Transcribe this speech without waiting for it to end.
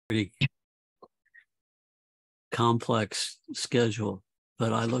pretty complex schedule,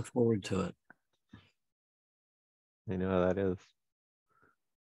 but I look forward to it. I know how that is.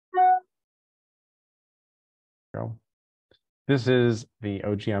 This is the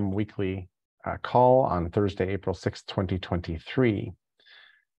OGM weekly call on Thursday, April 6th, 2023.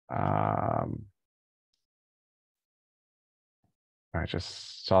 I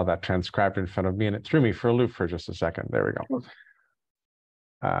just saw that transcribed in front of me and it threw me for a loop for just a second. There we go.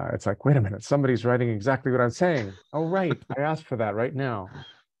 It's like, wait a minute, somebody's writing exactly what I'm saying. Oh, right. I asked for that right now.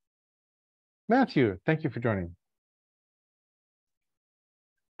 Matthew, thank you for joining.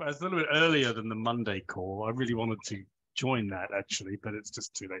 It's a little bit earlier than the Monday call. I really wanted to join that actually, but it's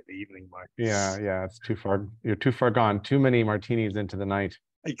just too late in the evening, Mike. Yeah, it's too far. You're too far gone. Too many martinis into the night.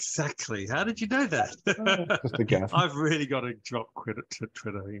 Exactly. How did you know that? Just a guess. I've really got to drop to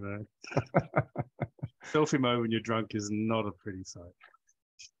Twitter, you know. Selfie mode when you're drunk is not a pretty sight.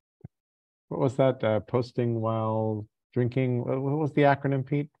 What was that? Posting while drinking? What was the acronym,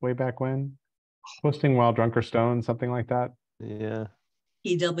 Pete? Way back when? Posting while drunk or stoned, something like that? Yeah.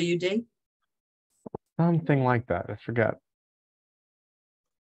 PWD? Something like that. I forget.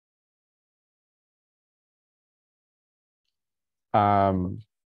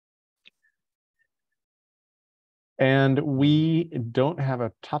 And we don't have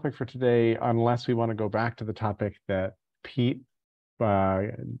a topic for today unless we want to go back to the topic that Pete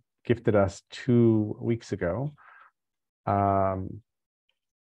gifted us 2 weeks ago. Oh,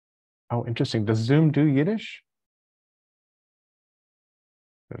 interesting. Does Zoom do Yiddish?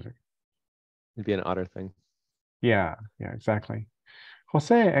 It'd be an otter thing. Yeah, exactly.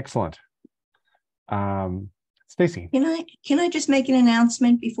 Jose, excellent. Stacy. Can I just make an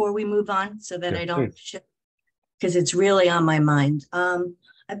announcement before we move on so that I don't, because it's really on my mind.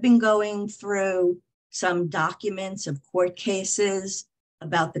 I've been going through some documents of court cases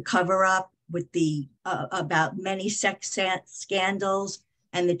about the cover-up with the about many sex scandals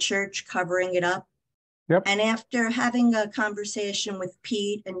and the church covering it up. Yep. And after having a conversation with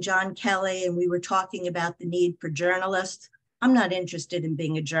Pete and John Kelly, and we were talking about the need for journalists, I'm not interested in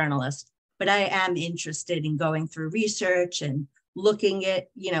being a journalist, but I am interested in going through research and looking at,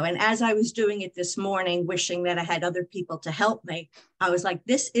 and as I was doing it this morning, wishing that I had other people to help me, I was like,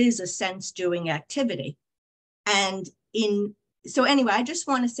 this is a sense doing activity. And so anyway, I just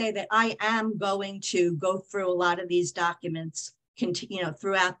want to say that I am going to go through a lot of these documents,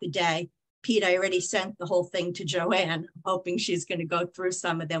 throughout the day. Pete, I already sent the whole thing to Joanne, hoping she's going to go through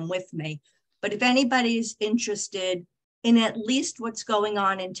some of them with me. But if anybody's interested in at least what's going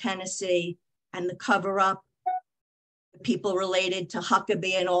on in Tennessee and the cover-up, the people related to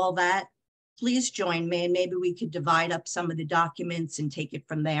Huckabee and all that, please join me and maybe we could divide up some of the documents and take it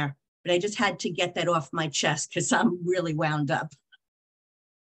from there. But I just had to get that off my chest because I'm really wound up.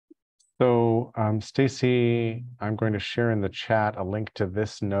 So, Stacy, I'm going to share in the chat a link to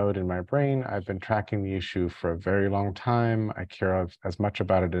this node in my brain. I've been tracking the issue for a very long time. I care as much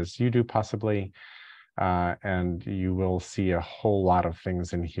about it as you do, possibly. And you will see a whole lot of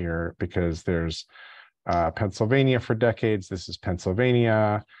things in here because there's Pennsylvania for decades. This is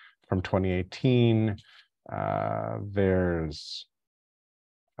Pennsylvania from 2018. There's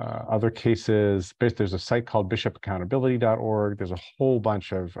other cases. There's a site called bishopaccountability.org. There's a whole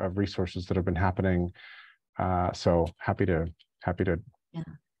bunch of resources that have been happening. So happy to yeah.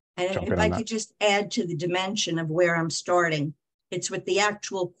 And if I could just add to the dimension of where I'm starting, it's with the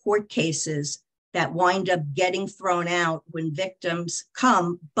actual court cases that wind up getting thrown out when victims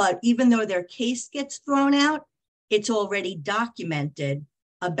come. But even though their case gets thrown out, it's already documented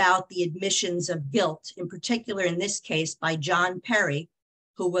about the admissions of guilt, in particular in this case by John Perry,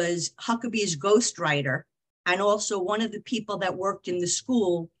 who was Huckabee's ghostwriter, and also one of the people that worked in the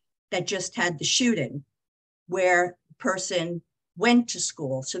school that just had the shooting, where the person went to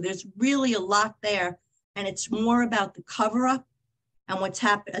school. So there's really a lot there, and it's more about the cover-up and what's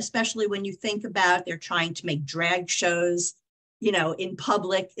happened, especially when you think about they're trying to make drag shows, in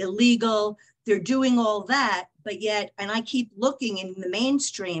public, illegal. They're doing all that, but yet, and I keep looking in the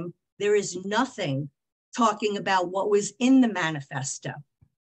mainstream, there is nothing talking about what was in the manifesto.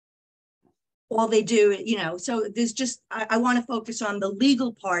 All they do, so there's just, I want to focus on the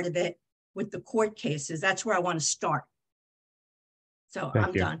legal part of it with the court cases. That's where I want to start. So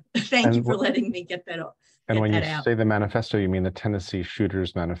I'm done. Thank you for letting me get that off. And when you say the manifesto, you mean the Tennessee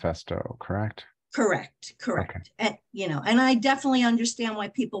Shooters Manifesto, correct? Correct. Okay. And I definitely understand why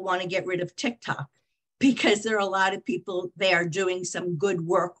people want to get rid of TikTok, because there are a lot of people there doing some good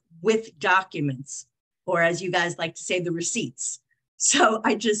work with documents, or as you guys like to say, the receipts. So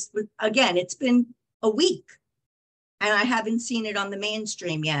again, it's been a week and I haven't seen it on the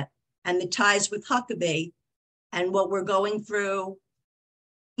mainstream yet. And the ties with Huckabee and what we're going through,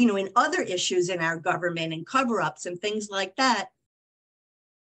 you know, in other issues in our government and cover-ups and things like that.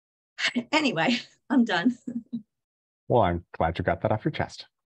 Anyway, I'm done. Well, I'm glad you got that off your chest.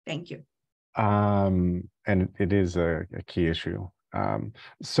 Thank you. And it is a key issue.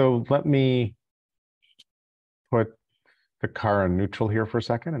 So let me put the car in neutral here for a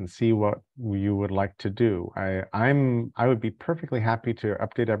second and see what you would like to do. I would be perfectly happy to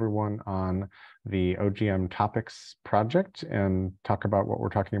update everyone on the OGM topics project and talk about what we're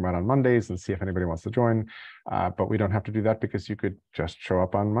talking about on Mondays and see if anybody wants to join. But we don't have to do that because you could just show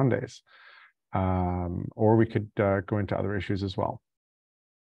up on Mondays. Or we could go into other issues as well.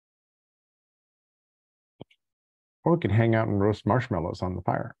 Or we could hang out and roast marshmallows on the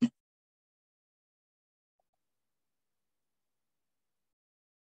fire.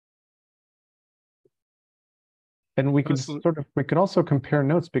 And we could we could also compare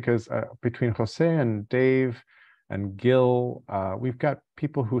notes because between Jose and Dave and Gil, we've got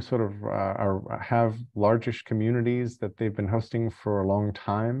people who sort of have largish communities that they've been hosting for a long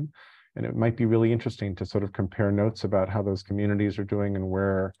time. And it might be really interesting to sort of compare notes about how those communities are doing and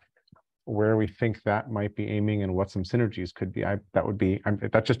where we think that might be aiming and what some synergies could be.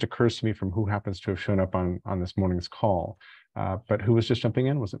 That just occurs to me from who happens to have shown up on this morning's call. But who was just jumping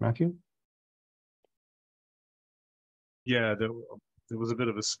in? Was it Matthew? Yeah, there was a bit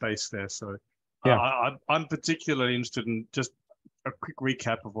of a space there. So yeah, I'm particularly interested in just a quick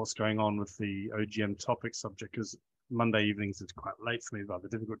recap of what's going on with the OGM topic subject, because Monday evenings is quite late for me, rather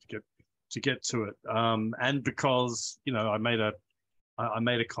difficult to get to it. And because, you know, I made a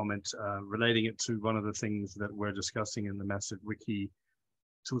comment relating it to one of the things that we're discussing in the Massive Wiki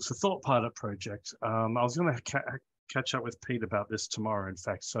Tools for Thought pilot project. I was going to catch up with Pete about this tomorrow, in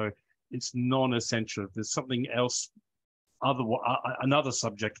fact. So it's non-essential. If there's something else, another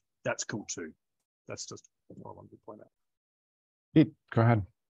subject, that's cool too. That's just what I wanted to point out. Pete, go ahead.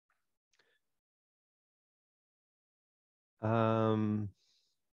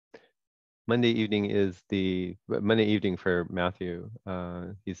 Monday evening for Matthew.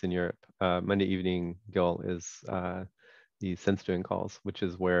 He's in Europe. Monday evening, Gil, is the sense doing calls, which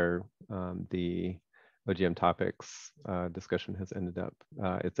is where the OGM topics discussion has ended up.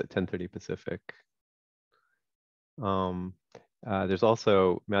 It's at 10:30 Pacific. There's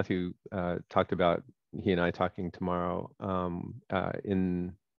also Matthew talked about he and I talking tomorrow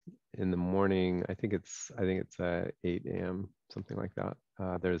in the morning. I think it's 8 a.m. something like that.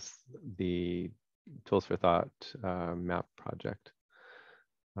 There's the Tools for Thought map project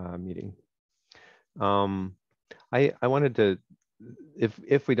meeting. I wanted to,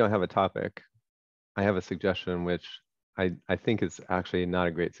 if we don't have a topic, I have a suggestion which I think is actually not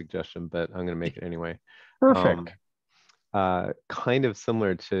a great suggestion, but I'm going to make it anyway. Perfect. Kind of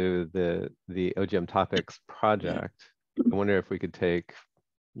similar to the OGM topics project. I wonder if we could take,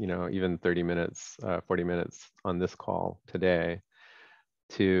 you know, even 30 minutes, 40 minutes on this call today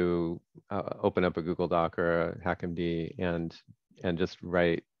to open up a Google Doc or a HackMD and just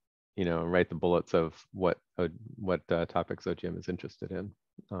write the bullets of what topics OGM is interested in,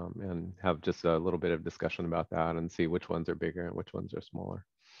 and have just a little bit of discussion about that and see which ones are bigger and which ones are smaller.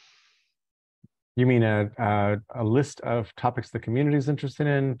 You mean a list of topics the community is interested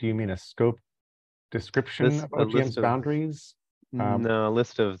in? Do you mean a scope description of OGM's boundaries? No, a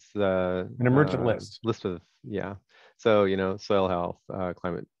list of the an emergent list. List of, yeah. So, you know, soil health,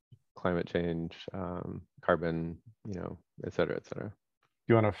 climate change, carbon, you know, et cetera, et cetera.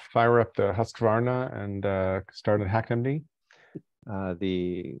 You want to fire up the Husqvarna and start at HackMD?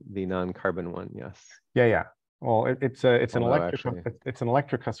 The non-carbon one, yes. Yeah. Well, it's an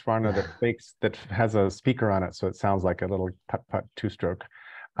electric Husqvarna that has a speaker on it, so it sounds like a little putt-putt two-stroke.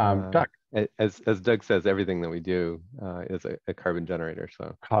 Doug. As Doug says, everything that we do is a carbon generator,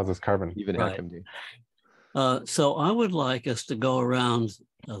 so causes carbon. Even right. HackMD. So I would like us to go around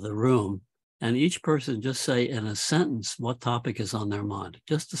the room and each person just say in a sentence what topic is on their mind.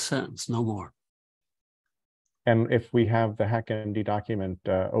 Just a sentence, no more. And if we have the HackMD document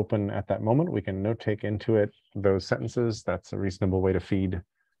open at that moment, we can note take into it those sentences. That's a reasonable way to feed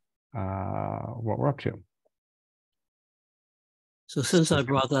what we're up to. So since I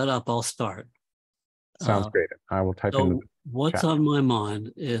brought that up, I'll start. Sounds great. I will type in. What's on my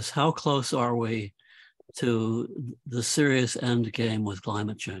mind is how close are we to the serious end game with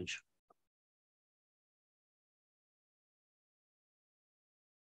climate change?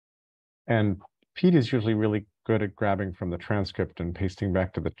 And Pete is usually really good at grabbing from the transcript and pasting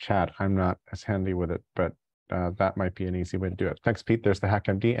back to the chat. I'm not as handy with it, but that might be an easy way to do it. Thanks, Pete. There's the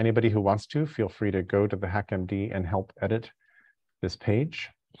HackMD. Anybody who wants to, feel free to go to the HackMD and help edit this page.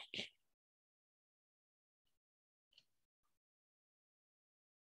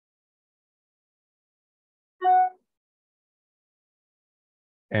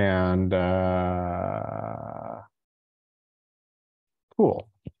 And cool.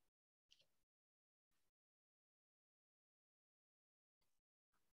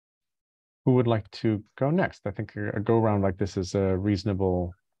 Who would like to go next? I think a go around like this is a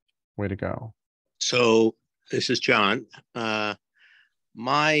reasonable way to go. So this is John.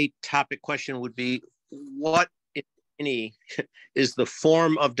 My topic question would be, what, if any, is the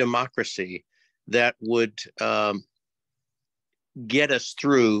form of democracy that would get us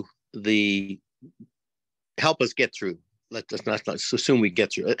through help us get through, let's assume we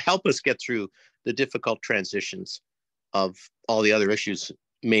get through, help us get through the difficult transitions of all the other issues,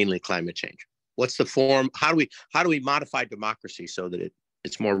 mainly climate change? What's the form? How do we modify democracy so that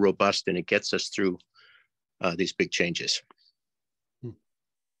it's more robust and it gets us through these big changes?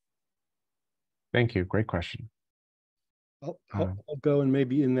 Thank you. Great question. I'll go, and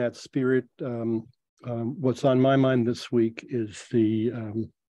maybe in that spirit, what's on my mind this week is the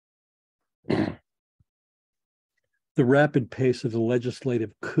rapid pace of the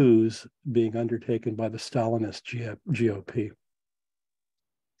legislative coups being undertaken by the Stalinist GOP.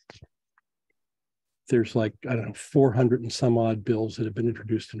 There's like, I don't know, 400 and some odd bills that have been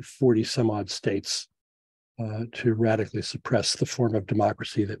introduced in 40 some odd states to radically suppress the form of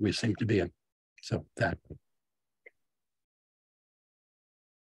democracy that we seem to be in. So that.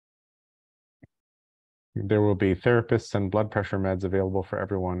 There will be therapists and blood pressure meds available for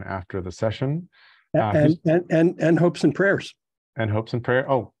everyone after the session. And hopes and prayers. And hopes and prayer.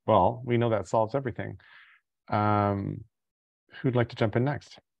 Oh, well, we know that solves everything. Who'd like to jump in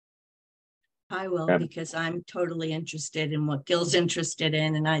next? I will, because I'm totally interested in what Gil's interested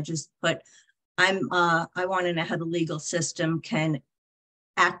in. And I just put, I want to know how the legal system can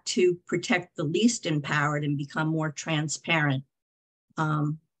act to protect the least empowered and become more transparent.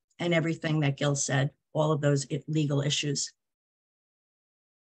 And everything that Gil said, all of those legal issues.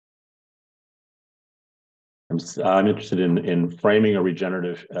 I'm interested in framing a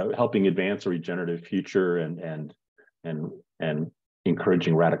regenerative, helping advance a regenerative future and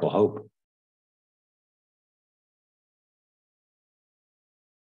encouraging radical hope.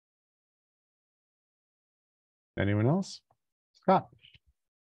 Anyone else? Scott.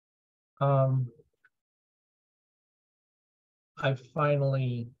 I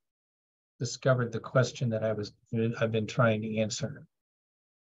finally discovered the question that I've been trying to answer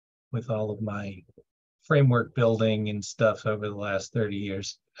with all of my framework building and stuff over the last 30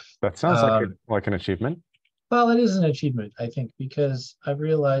 years. That sounds like an achievement. Well, it is an achievement, I think, because I've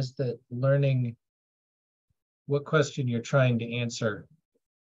realized that learning what question you're trying to answer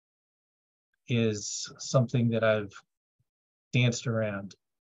is something that I've danced around,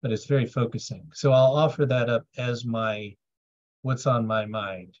 but it's very focusing. So I'll offer that up as my what's on my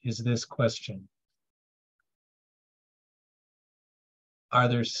mind is this question. Are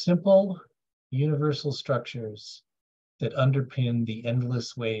there simple universal structures that underpin the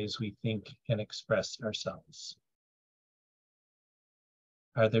endless ways we think and express ourselves?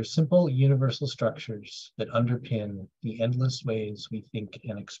 Are there simple universal structures that underpin the endless ways we think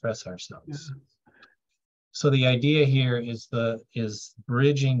and express ourselves? Yeah. So the idea here is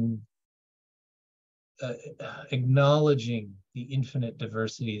bridging, acknowledging the infinite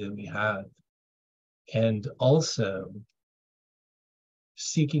diversity that we have, and also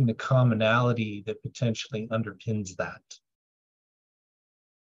seeking the commonality that potentially underpins that.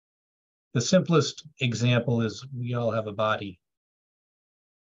 The simplest example is we all have a body,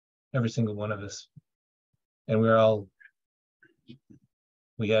 every single one of us, and we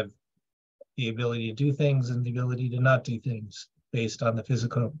have the ability to do things and the ability to not do things based on the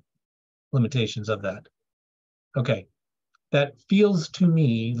physical limitations of that. Okay, that feels to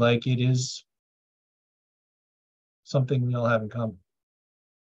me like it is something we all have in common.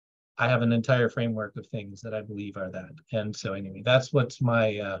 I have an entire framework of things that I believe are that. And so anyway, that's what's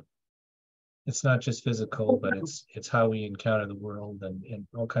my, it's not just physical, but it's how we encounter the world and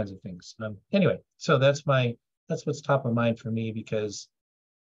all kinds of things. Anyway, so that's what's top of mind for me, because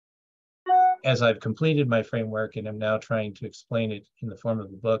as I've completed my framework and I'm now trying to explain it in the form of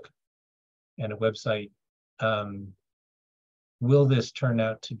a book and a website, will this turn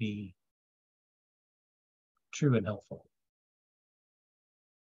out to be true and helpful?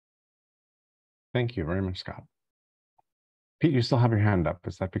 Thank you very much, Scott. Pete, you still have your hand up.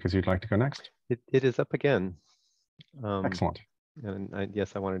 Is that because you'd like to go next? It is up again. Excellent. And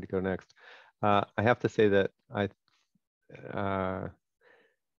yes, I wanted to go next. I have to say that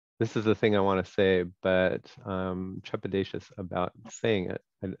this is the thing I want to say, but trepidatious about saying it.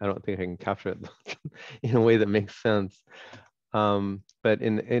 I don't think I can capture it in a way that makes sense. But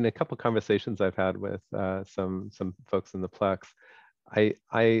in a couple conversations I've had with some folks in the Plex,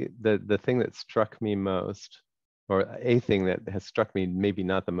 the thing that struck me most, or a thing that has struck me maybe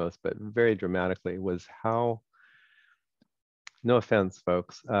not the most, but very dramatically, was how, no offense,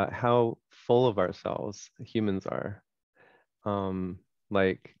 folks, how full of ourselves humans are.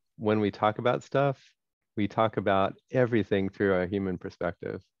 Like when we talk about stuff, we talk about everything through a human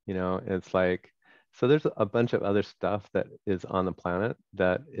perspective. You know, it's like, so there's a bunch of other stuff that is on the planet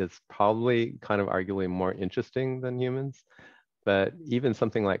that is probably kind of arguably more interesting than humans. But even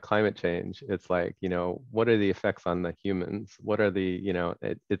something like climate change, it's like, you know, what are the effects on the humans? What are the, you know,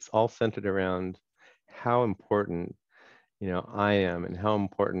 it's all centered around how important, you know, I am, and how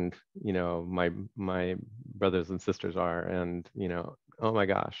important, you know, my brothers and sisters are, and, you know, oh my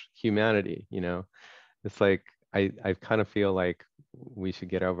gosh, humanity, you know, it's like, I kind of feel like we should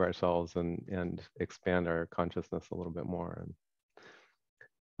get over ourselves and expand our consciousness a little bit more. And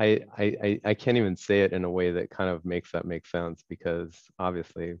I can't even say it in a way that kind of makes that make sense, because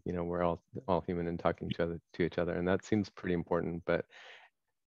obviously, you know, we're all human and talking to each other, and that seems pretty important. But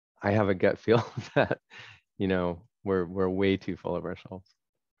I have a gut feel that, you know, we're way too full of ourselves.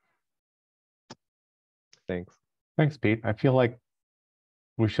 Thanks. Thanks, Pete. I feel like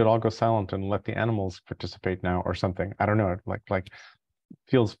we should all go silent and let the animals participate now, or something. I don't know. Like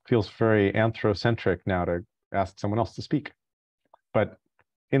feels very anthrocentric now to ask someone else to speak. But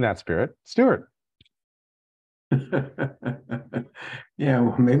in that spirit, Stuart. Yeah,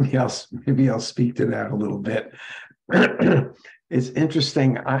 well, maybe I'll speak to that a little bit. It's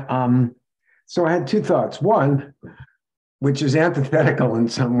interesting. So I had two thoughts. One, which is antithetical in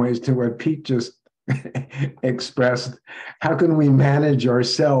some ways to what Pete just expressed. How can we manage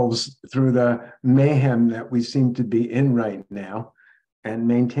ourselves through the mayhem that we seem to be in right now and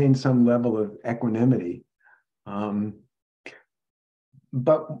maintain some level of equanimity?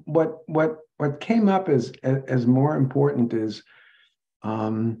 But what came up as more important is,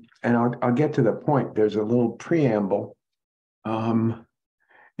 and I'll get to the point. There's a little preamble.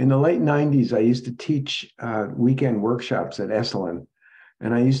 In the late 90s, I used to teach weekend workshops at Esalen,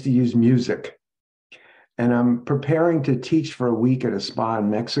 and I used to use music. And I'm preparing to teach for a week at a spa in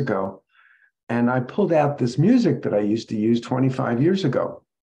Mexico, and I pulled out this music that I used to use 25 years ago.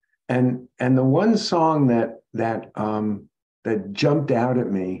 And the one song that jumped out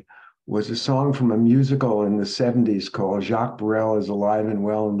at me was a song from a musical in the 70s called Jacques Brel is Alive and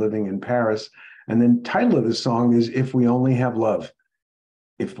Well and Living in Paris. And the title of the song is If We Only Have Love.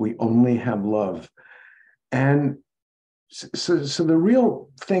 If we only have love. And so the real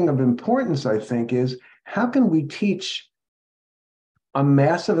thing of importance, I think, is how can we teach a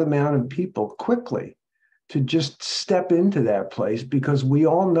massive amount of people quickly to just step into that place, because we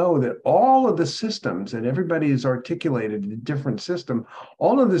all know that all of the systems, and everybody has articulated a different system,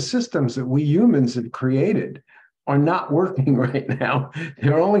 all of the systems that we humans have created are not working right now.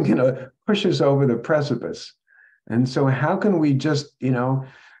 They're only going to push us over the precipice. And so how can we just, you know,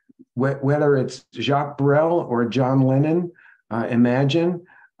 whether it's Jacques Brel or John Lennon, Imagine,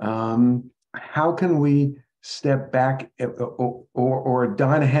 how can we step back, or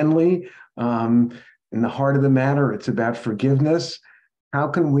Don Henley, in the heart of the matter, it's about forgiveness. How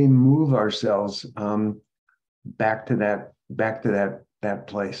can we move ourselves back to that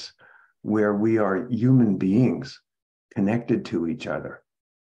place where we are human beings connected to each other?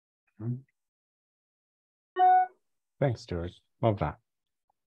 Thanks, Stuart. Love that.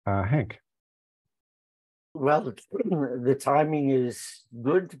 Hank. Well, the timing is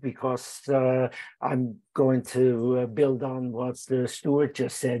good, because I'm going to build on what Stuart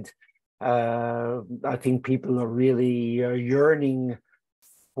just said. I think people are really yearning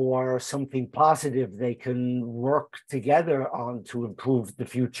for something positive they can work together on to improve the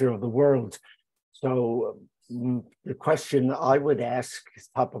future of the world. So the question I would ask,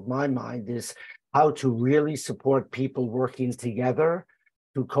 top of my mind, is how to really support people working together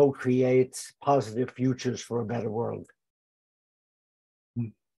to co-create positive futures for a better world.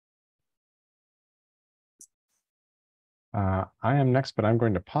 I am next, but I'm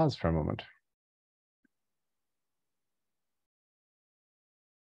going to pause for a moment.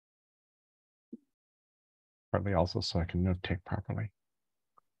 Partly also so I can note take properly.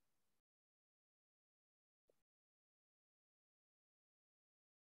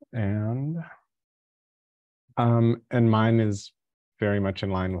 And mine is very much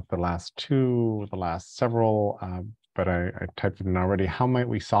in line with the last several. but I typed it in already. How might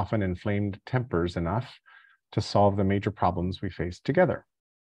we soften inflamed tempers enough to solve the major problems we face together?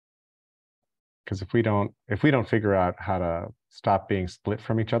 Because if we don't figure out how to stop being split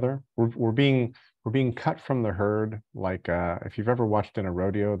from each other, we're being cut from the herd. Like if you've ever watched in a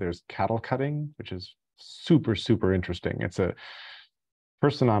rodeo, there's cattle cutting, which is super, super interesting. It's a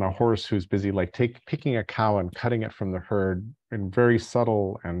person on a horse who's busy like picking a cow and cutting it from the herd in very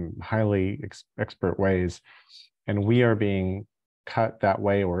subtle and highly expert ways. And we are being cut that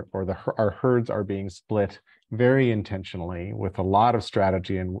way, or our herds are being split very intentionally with a lot of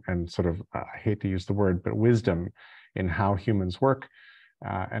strategy and sort of, I hate to use the word, but wisdom in how humans work.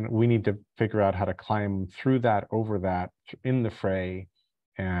 And we need to figure out how to climb through that, over that, in the fray,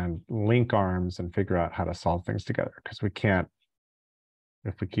 and link arms and figure out how to solve things together. Because we can't,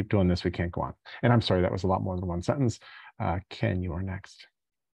 if we keep doing this, we can't go on. And I'm sorry, that was a lot more than one sentence. Ken, you are next.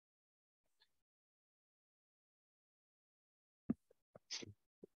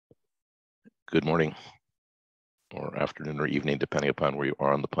 Good morning, or afternoon, or evening, depending upon where you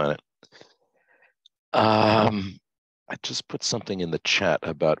are on the planet. I just put something in the chat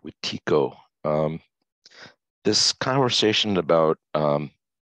about Wetiko. This conversation about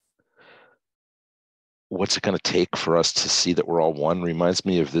what's it going to take for us to see that we're all one reminds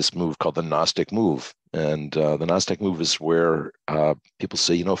me of this move called the Gnostic move. And the Gnostic move is where people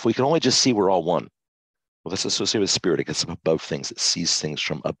say, you know, if we can only just see we're all one. Well, that's associated with spirit. It gets above things. It sees things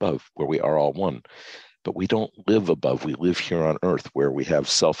from above, where we are all one. But we don't live above. We live here on earth, where we have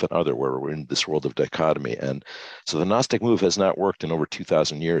self and other, where we're in this world of dichotomy. And so the Gnostic move has not worked in over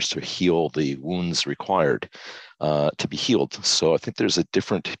 2,000 years to heal the wounds required to be healed. So I think there's a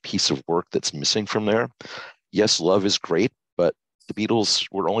different piece of work that's missing from there. Yes, love is great, but the Beatles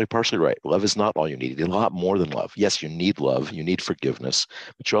were only partially right. Love is not all you need. You need a lot more than love. Yes, you need love, you need forgiveness,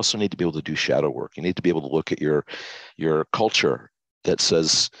 but you also need to be able to do shadow work. You need to be able to look at your culture that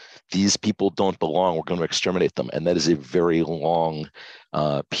says these people don't belong, we're going to exterminate them. And that is a very long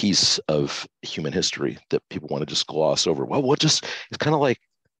piece of human history that people want to just gloss over. Well, it's kind of like,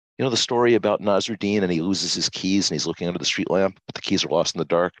 you know, the story about Nasruddin, and he loses his keys and he's looking under the street lamp, but the keys are lost in the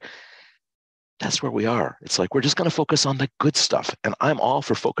dark. That's where we are. It's like, we're just going to focus on the good stuff. And I'm all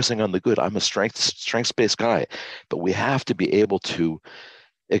for focusing on the good. I'm a strengths-based guy, but we have to be able to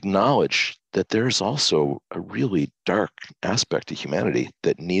acknowledge that there's also a really dark aspect to humanity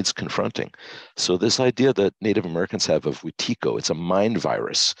that needs confronting. So this idea that Native Americans have of Wetiko, it's a mind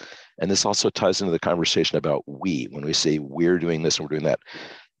virus. And this also ties into the conversation about we. When we say we're doing this and we're doing that,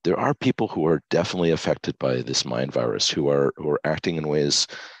 there are people who are definitely affected by this mind virus, who are acting in ways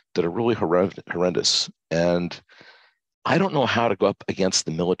that are really horrendous. And I don't know how to go up against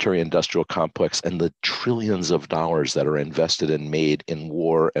the military industrial complex and the trillions of dollars that are invested and made in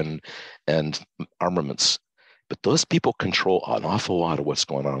war and armaments. But those people control an awful lot of what's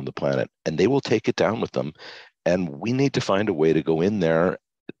going on the planet, and they will take it down with them. And we need to find a way to go in there.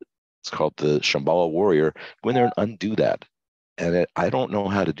 It's called the Shambhala warrior. Go in there and undo that. And I don't know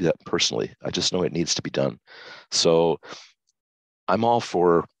how to do that personally. I just know it needs to be done. So I'm all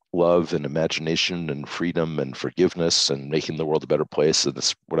for love and imagination and freedom and forgiveness and making the world a better place. And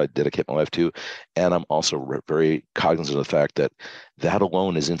that's what I dedicate my life to. And I'm also very cognizant of the fact that that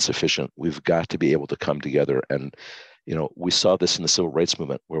alone is insufficient. We've got to be able to come together. And, you know, we saw this in the civil rights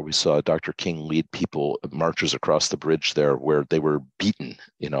movement, where we saw Dr. King lead marchers across the bridge there, where they were beaten,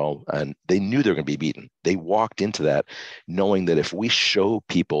 you know, and they knew they were going to be beaten. They walked into that knowing that if we show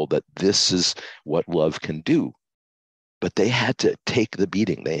people that this is what love can do, but they had to take the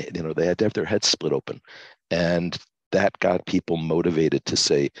beating. They had to have their heads split open. And that got people motivated to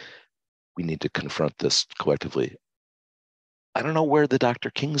say, we need to confront this collectively. I don't know where the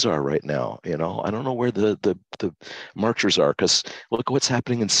Dr. Kings are right now. You know, I don't know where the marchers are, because look at what's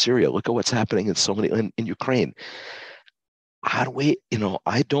happening in Syria. Look at what's happening in Ukraine. How do we, you know,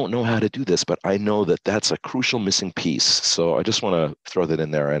 I don't know how to do this, but I know that that's a crucial missing piece. So I just want to throw that in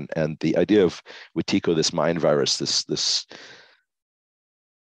there. And the idea of Wetiko, this mind virus, this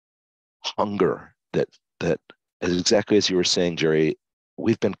hunger that exactly as you were saying, Jerry,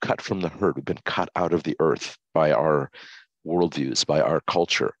 we've been cut from the herd. We've been cut out of the earth by our worldviews, by our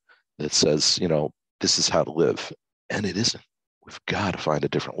culture that says, you know, this is how to live. And it isn't. We've got to find a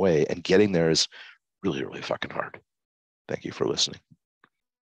different way. And getting there is really, really fucking hard. Thank you for listening.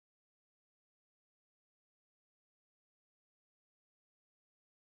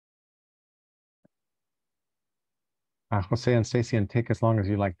 Jose and Stacy, and take as long as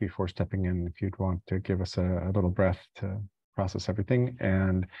you like before stepping in, if you'd want to give us a little breath to process everything.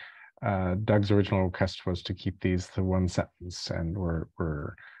 And Doug's original request was to keep these to one sentence, and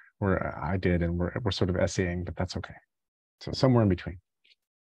we're Or I did, and we're sort of essaying, but that's okay. So somewhere in between.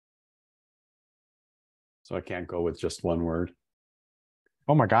 So I can't go with just one word.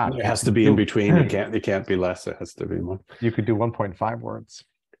 Oh my God. It has to be in between. It can't be less. It has to be one. You could do 1.5 words.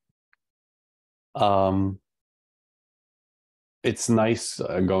 It's nice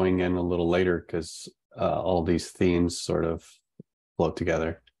going in a little later because all these themes sort of flow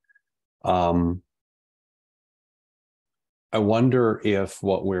together. I wonder if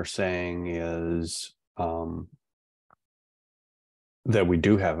what we're saying is that we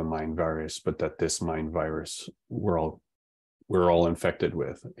do have a mind virus, but that this mind virus we're all infected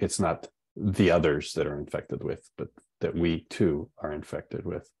with. It's not the others that are infected with, but that we too are infected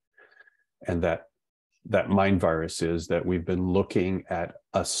with. And that mind virus is that we've been looking at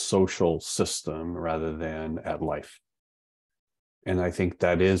a social system rather than at life. And I think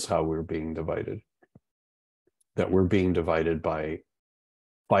that is how we're being divided. That we're being divided by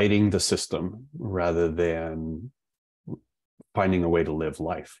fighting the system rather than finding a way to live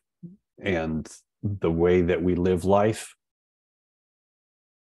life. And the way that we live life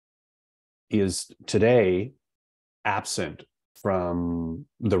is today absent from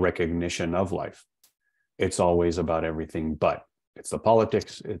the recognition of life. It's always about everything but. It's the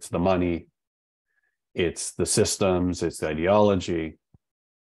politics, it's the money, it's the systems, it's the ideology,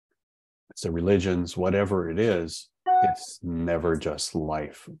 it's the religions, whatever it is, it's never just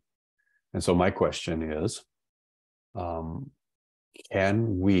life. And so my question is,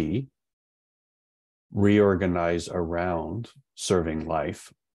 can we reorganize around serving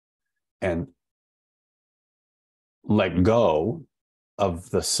life and let go of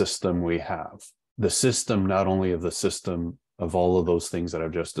the system we have? The system, not only of the system of all of those things that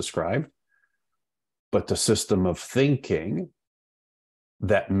I've just described, but the system of thinking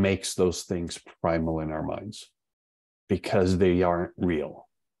that makes those things primal in our minds, because they aren't real.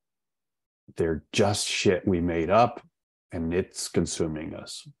 They're just shit we made up, and it's consuming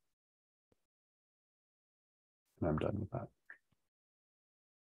us. And I'm done with that.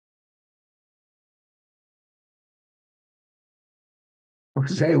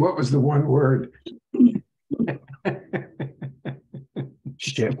 Jose, what was the one word?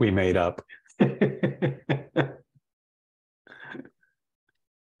 Shit we made up.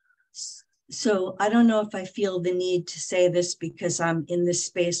 So I don't know if I feel the need to say this because I'm in this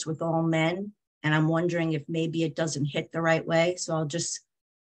space with all men, and I'm wondering if maybe it doesn't hit the right way. So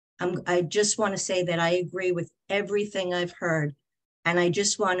I just want to say that I agree with everything I've heard. And I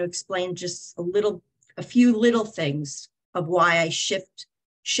just want to explain just a few little things of why I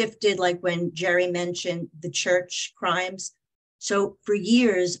shifted, like when Jerry mentioned the church crimes. So for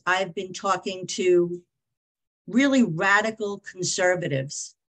years, I've been talking to really radical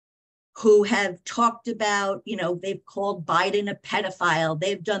conservatives who have talked about, they've called Biden a pedophile.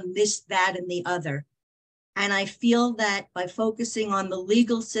 They've done this, that, and the other. And I feel that by focusing on the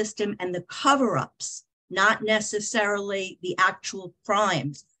legal system and the cover-ups, not necessarily the actual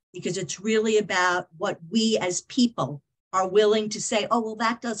crimes, because it's really about what we as people are willing to say, oh, well,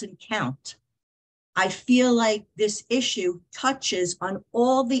 that doesn't count. I feel like this issue touches on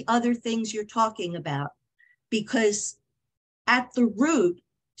all the other things you're talking about, because at the root,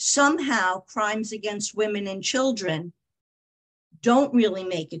 somehow crimes against women and children don't really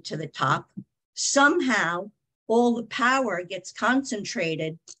make it to the top. Somehow all the power gets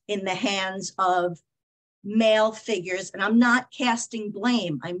concentrated in the hands of male figures. And I'm not casting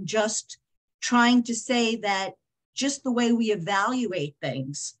blame. I'm just trying to say that just the way we evaluate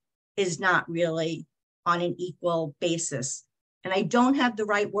things is not really on an equal basis. And I don't have the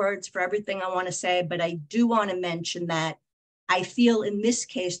right words for everything I want to say, but I do want to mention that I feel in this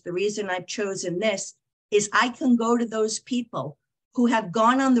case, the reason I've chosen this is I can go to those people who have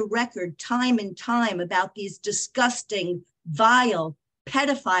gone on the record time and time about these disgusting, vile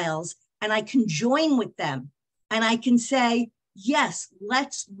pedophiles, and I can join with them. And I can say, yes,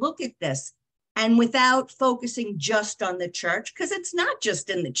 let's look at this. And without focusing just on the church, because it's not just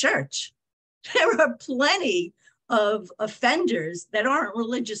in the church. There are plenty of offenders that aren't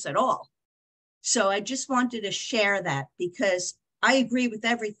religious at all. So I just wanted to share that because I agree with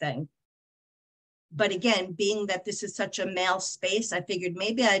everything. But again, being that this is such a male space, I figured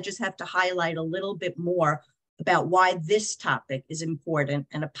maybe I just have to highlight a little bit more about why this topic is important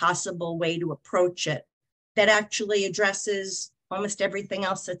and a possible way to approach it that actually addresses almost everything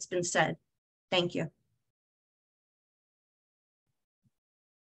else that's been said. Thank you.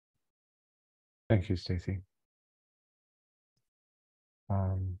 Thank you, Stacy.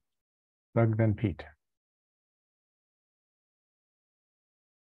 Doug, then Pete.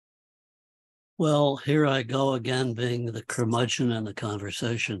 Well, here I go again, being the curmudgeon in the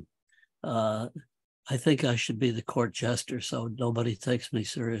conversation. I think I should be the court jester, so nobody takes me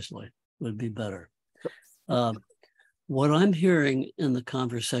seriously. Would be better. What I'm hearing in the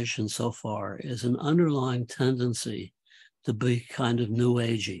conversation so far is an underlying tendency to be kind of new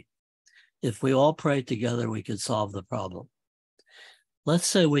agey. If we all pray together, we could solve the problem. Let's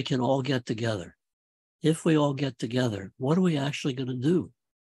say we can all get together. If we all get together, what are we actually going to do?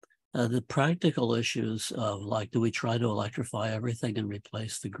 The practical issues of, like, do we try to electrify everything and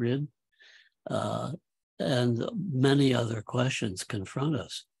replace the grid? And many other questions confront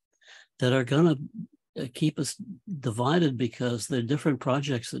us that are going to keep us divided because there are different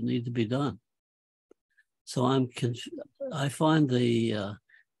projects that need to be done. So I find the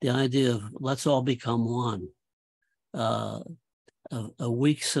idea of let's all become one a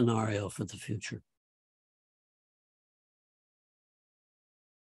weak scenario for the future.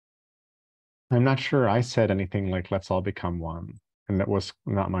 I'm not sure I said anything like let's all become one, and that was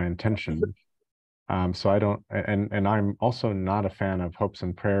not my intention. So I don't, and I'm also not a fan of hopes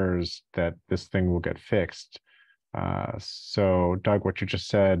and prayers that this thing will get fixed. So Doug, what you just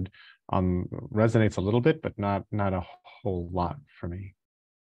said resonates a little bit, but not a whole lot for me.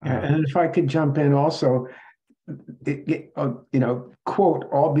 And if I could jump in also, quote,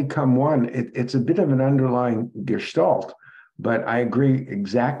 all become one. It's a bit of an underlying gestalt, but I agree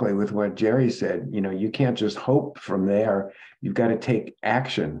exactly with what Jerry said. You can't just hope from there. You've got to take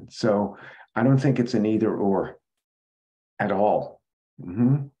action. So I don't think it's an either or at all.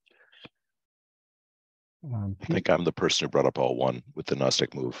 Mm-hmm. I think I'm the person who brought up all one with the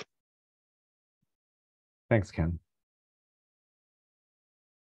Gnostic move. Thanks, Ken.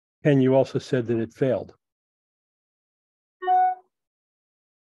 And you also said that it failed.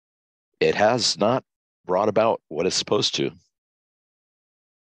 It has not brought about what it's supposed to.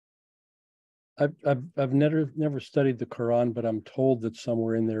 I've never studied the Quran, but I'm told that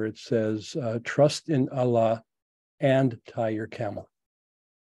somewhere in there it says, trust in Allah and tie your camel.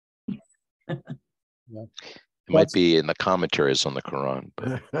 Yeah. It might be in the commentaries on the Quran.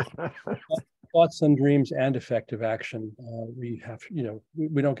 But thoughts and dreams and effective action. We have,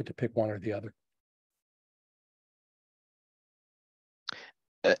 we don't get to pick one or the other.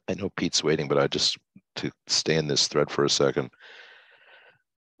 I know Pete's waiting, but I just to stay in this thread for a second.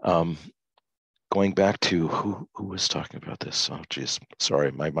 Going back to who was talking about this? Oh, geez, sorry,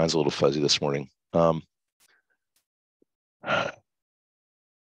 my mind's a little fuzzy this morning. I'll let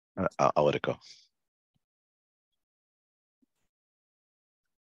it go.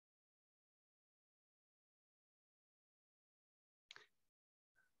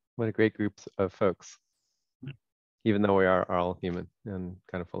 What a great group of folks, even though we are all human and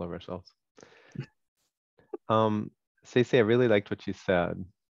kind of full of ourselves. Stacey, I really liked what you said.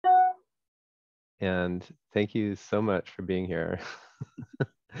 And thank you so much for being here.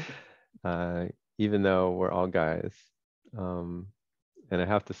 Even though we're all guys. And I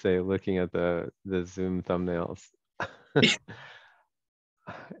have to say, looking at the Zoom thumbnails,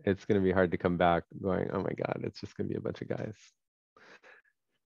 it's going to be hard to come back going, oh my God, it's just going to be a bunch of guys.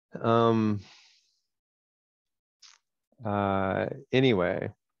 Anyway,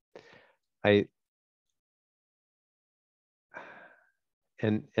 I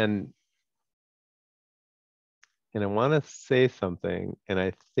want to say something, and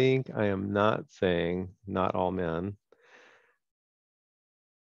I think I am not saying not all men.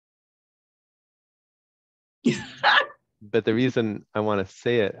 But the reason I want to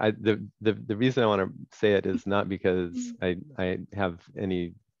say it, the reason I want to say it is not because I have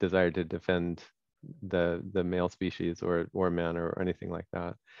any desire to defend the male species or men or anything like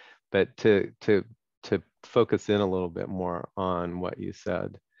that, but to focus in a little bit more on what you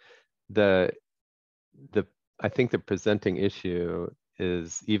said. I think the presenting issue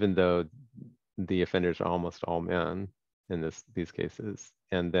is, even though the offenders are almost all men in these cases,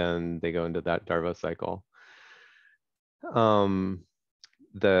 and then they go into that Darvo cycle. The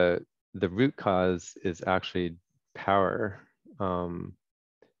root cause is actually power.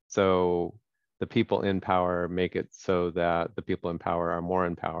 So the people in power make it so that the people in power are more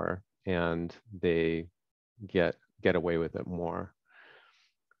in power, and they get away with it more.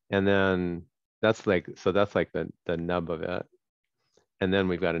 And then that's like the nub of it. And then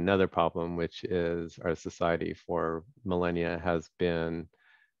we've got another problem, which is our society for millennia has been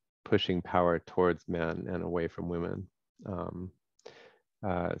pushing power towards men and away from women.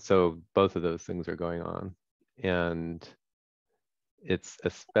 So both of those things are going on. And it's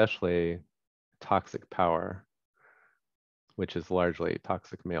especially toxic power, which is largely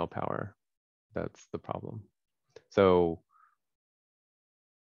toxic male power. That's the problem. So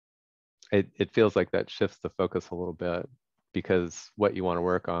it feels like that shifts the focus a little bit, because what you want to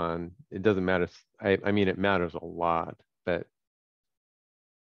work on, it doesn't matter. I mean, it matters a lot, but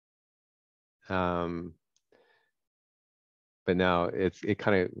now it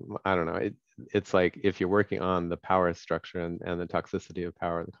kind of, I don't know, it's like if you're working on the power structure and the toxicity of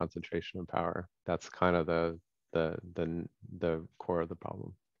power, the concentration of power, that's kind of the core of the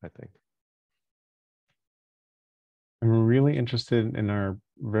problem, I think. I'm really interested in our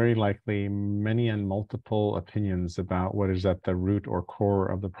very likely many and multiple opinions about what is at the root or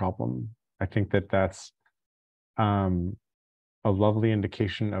core of the problem. I think that that's a lovely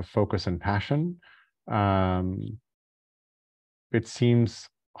indication of focus and passion. It seems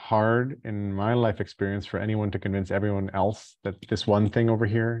hard in my life experience for anyone to convince everyone else that this one thing over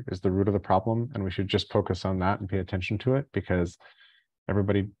here is the root of the problem, and we should just focus on that and pay attention to it, because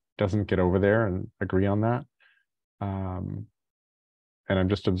everybody doesn't get over there and agree on that. And I'm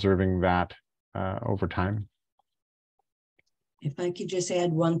just observing that over time. If I could just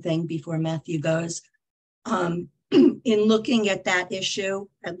add one thing before Matthew goes. In looking at that issue,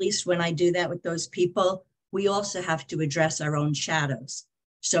 at least when I do that with those people, we also have to address our own shadows.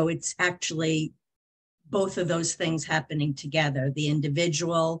 So it's actually both of those things happening together, the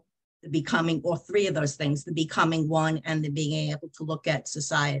individual, the becoming, or three of those things, the becoming one and the being able to look at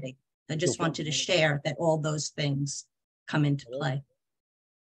society. I just wanted to share that all those things come into play.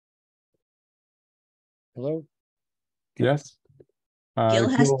 Hello? Yes. Gil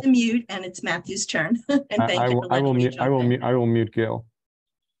has to mute, and it's Matthew's turn. And thank I you. I will mute Gil.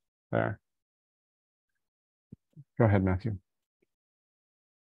 There. Go ahead, Matthew.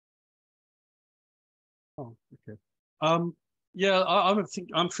 Oh, okay. Yeah,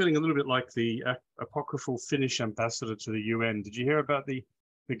 I'm feeling a little bit like the apocryphal Finnish ambassador to the UN. Did you hear about the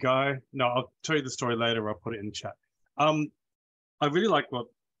guy? No, I'll tell you the story later. I'll put it in the chat. I really like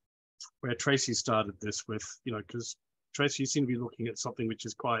where Tracy started this with, because Tracy, you seem to be looking at something which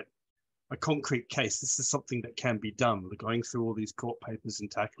is quite a concrete case. This is something that can be done. We're going through all these court papers and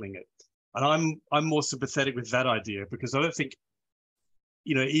tackling it. And I'm more sympathetic with that idea, because I don't think,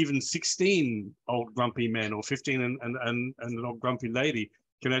 even 16 old grumpy men or 15 and an old grumpy lady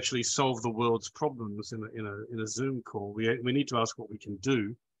can actually solve the world's problems in a Zoom call. We need to ask what we can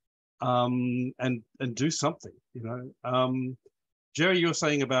do, and do something. Jerry, you're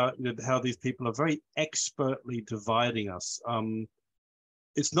saying about how these people are very expertly dividing us.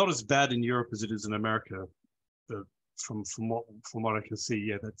 It's not as bad in Europe as it is in America. From what I can see,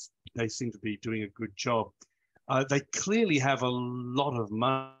 yeah, they seem to be doing a good job. They clearly have a lot of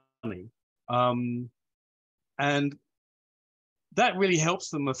money, and that really helps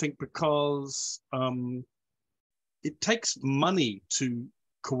them, I think, because it takes money to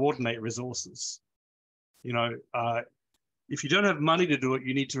coordinate resources. If you don't have money to do it,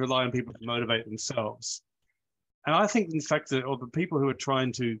 you need to rely on people to motivate themselves. And I think, in fact, that the people who are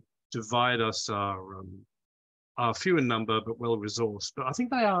trying to divide us are few in number but well resourced. But I think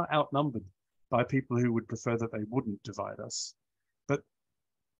they are outnumbered by people who would prefer that they wouldn't divide us. But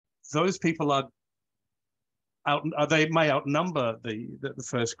those people they may outnumber the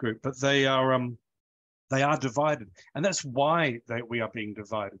first group, but they are divided, and that's why we are being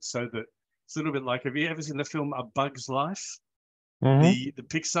divided. So that it's a little bit like, have you ever seen the film A Bug's Life? Mm-hmm. The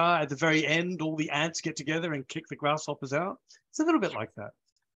Pixar, at the very end, all the ants get together and kick the grasshoppers out. It's a little bit like that.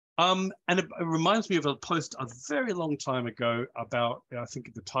 And it reminds me of a post a very long time ago about, I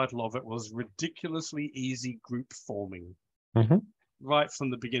think the title of it was Ridiculously Easy Group Forming. Mm-hmm. Right from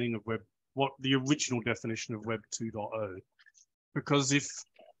the beginning of what the original definition of Web 2.0. Because if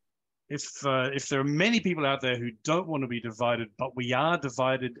there are many people out there who don't want to be divided, but we are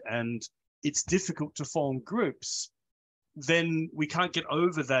divided and it's difficult to form groups, then we can't get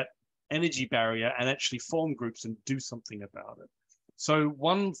over that energy barrier and actually form groups and do something about it. So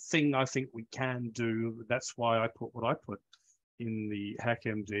one thing I think we can do, that's why I put what I put in the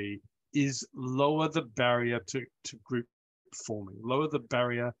HackMD, is lower the barrier to group forming, lower the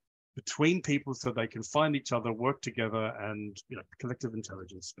barrier between people so they can find each other, work together, and collective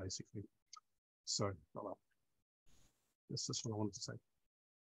intelligence, basically. So, well, that's just what I wanted to say.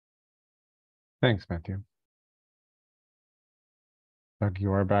 Thanks, Matthew. Doug,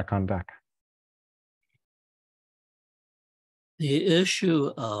 you are back on deck. The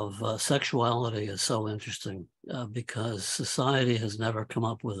issue of sexuality is so interesting because society has never come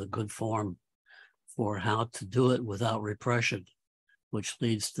up with a good form for how to do it without repression, which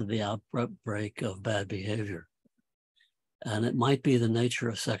leads to the outbreak of bad behavior. And it might be the nature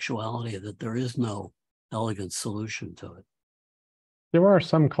of sexuality that there is no elegant solution to it. There are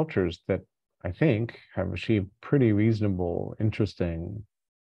some cultures that I think have achieved pretty reasonable, interesting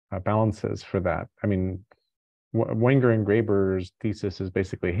balances for that. I mean, Wenger and Graeber's thesis is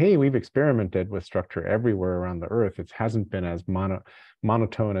basically, hey, we've experimented with structure everywhere around the Earth. It hasn't been as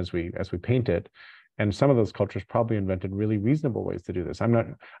monotone as we paint it, and some of those cultures probably invented really reasonable ways to do this.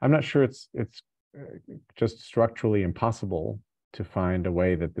 I'm not sure it's just structurally impossible to find a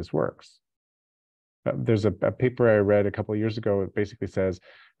way that this works. There's a paper I read a couple of years ago. It basically says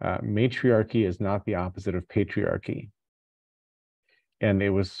matriarchy is not the opposite of patriarchy, and it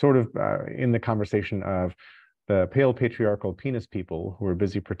was sort of in the conversation of the pale patriarchal penis people who are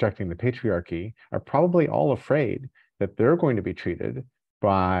busy protecting the patriarchy are probably all afraid that they're going to be treated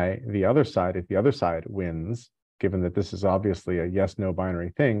by the other side, if the other side wins, given that this is obviously a yes-no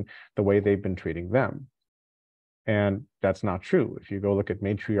binary thing, the way they've been treating them. And that's not true. If you go look at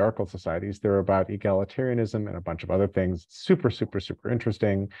matriarchal societies, they're about egalitarianism and a bunch of other things. Super, super, super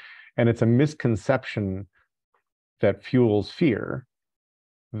interesting. And it's a misconception that fuels fear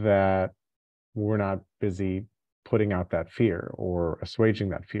that we're not busy putting out that fear or assuaging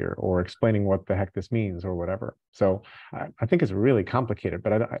that fear or explaining what the heck this means or whatever. So I think it's really complicated,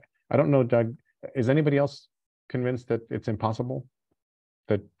 but I don't know, Doug, is anybody else convinced that it's impossible?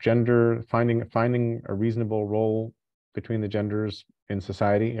 That gender, finding a reasonable role between the genders in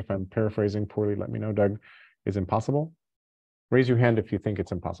society, if I'm paraphrasing poorly, let me know, Doug, is impossible? Raise your hand if you think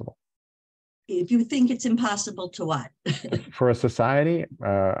it's impossible. If you think it's impossible to what? For a society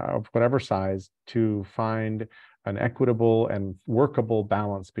of whatever size to find an equitable and workable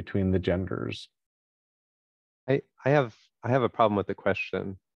balance between the genders. I have a problem with the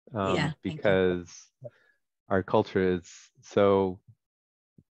question because our culture is so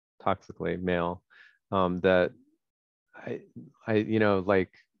toxically male that I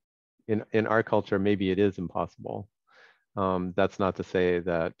like in our culture maybe it is impossible. That's not to say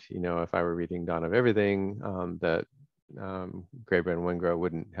that if I were reading Dawn of Everything that Graeber and Wengrow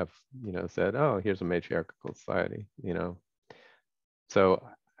wouldn't have said, oh, here's a matriarchal society. So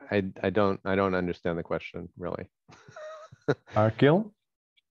I don't understand the question really. Gil?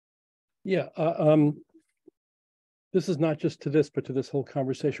 Yeah. This is not just to this, but to this whole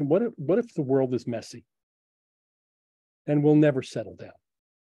conversation. What if the world is messy and will never settle down?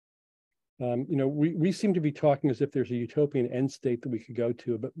 We seem to be talking as if there's a utopian end state that we could go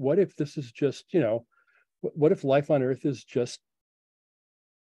to, but what if this is just, what if life on Earth is just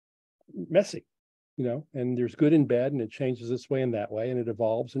messy, and there's good and bad, and it changes this way and that way, and it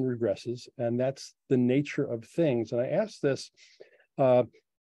evolves and regresses, and that's the nature of things. And I ask this as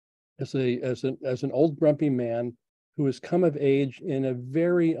an old grumpy man who has come of age in a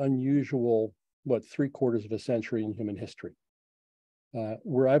very unusual, 3/4 of a century in human history,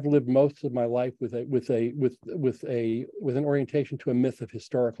 where I've lived most of my life with an orientation to a myth of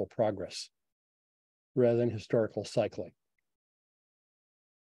historical progress rather than historical cycling.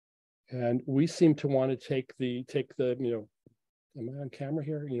 And we seem to want to take the am I on camera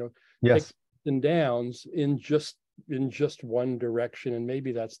here? Yes. Take and downs in just one direction, and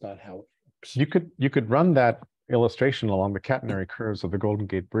maybe that's not how it works. You could run that illustration along the catenary curves of the Golden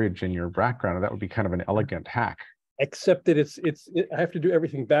Gate Bridge in your background, and that would be kind of an elegant hack. Except that I have to do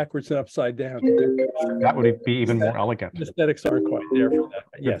everything backwards and upside down to do it. That would be even more elegant. The aesthetics aren't quite there for that.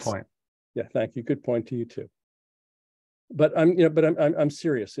 Good point. Yeah, thank you. Good point to you too. But I'm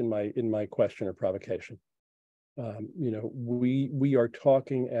serious in my question or provocation. We are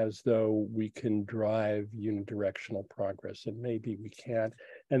talking as though we can drive unidirectional progress, and maybe we can't.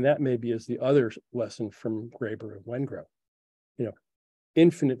 And that maybe is the other lesson from Graeber and Wengrow.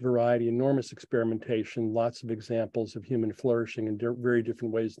 Infinite variety, enormous experimentation, lots of examples of human flourishing in very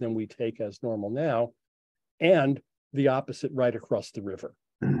different ways than we take as normal now, and the opposite right across the river,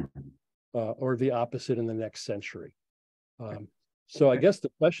 or the opposite in the next century. So I guess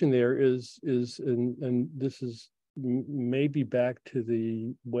the question there is, and this is maybe back to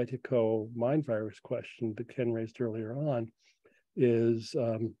the Wetiko mind virus question that Ken raised earlier on, is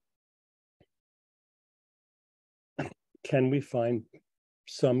can we find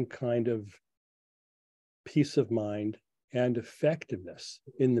some kind of peace of mind and effectiveness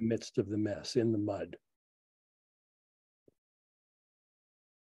in the midst of the mess, in the mud?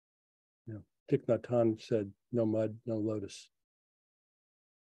 Thich Nhat Hanh said, no mud, no lotus.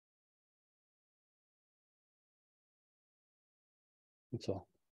 That's all.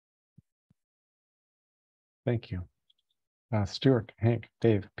 Thank you. Stuart, Hank,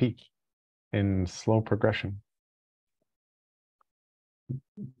 Dave, Pete, in slow progression.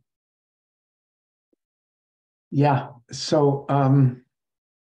 Yeah, so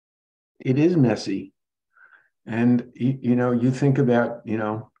it is messy. And, you think about,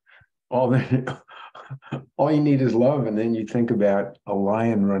 all the all you need is love. And then you think about a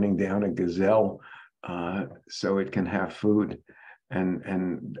lion running down a gazelle so it can have food,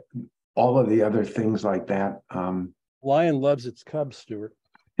 and all of the other things like that. Lion loves its cubs, Stuart.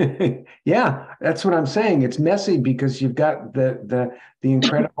 Yeah, that's what I'm saying. It's messy because you've got the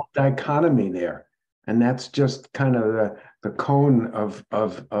incredible dichotomy there, and that's just kind of the cone of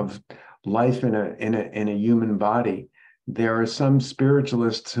life in a human body. There are some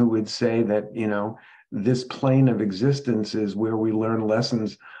spiritualists who would say that, you know, this plane of existence is where we learn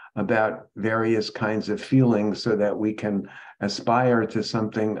lessons about various kinds of feelings so that we can aspire to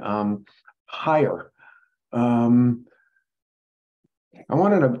something higher. I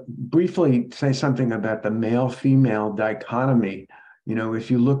wanted to briefly say something about the male-female dichotomy. You know,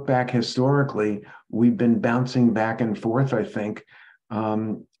 if you look back historically, we've been bouncing back and forth, I think,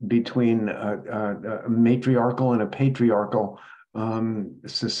 between a matriarchal and a patriarchal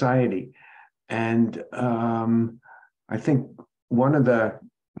society. And I think one of the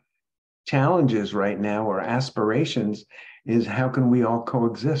challenges right now, or aspirations, is how can we all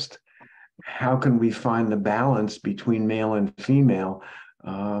coexist? How can we find the balance between male and female?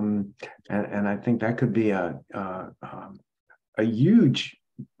 And I think that could be a huge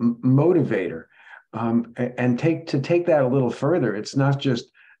motivator. And take that a little further, it's not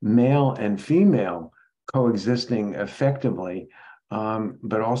just male and female coexisting effectively,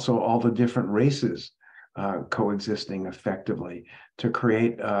 but also all the different races coexisting effectively to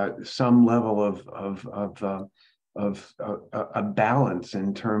create some level of a balance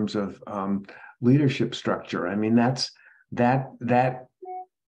in terms of leadership structure. I mean, that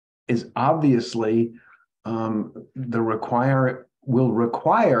is obviously will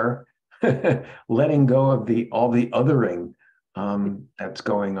require letting go of all the othering that's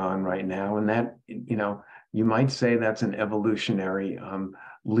going on right now, and that, you know, you might say that's an evolutionary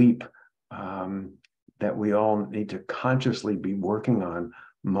leap that we all need to consciously be working on,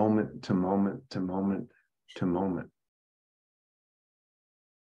 moment to moment to moment to moment.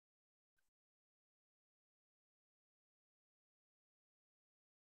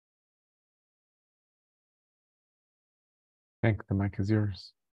 Hank, the mic is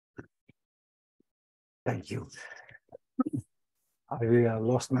yours. Thank you. I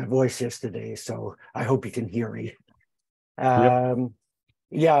lost my voice yesterday, so I hope you can hear me.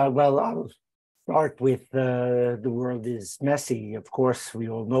 Yeah, well, I'll start with the world is messy. Of course, we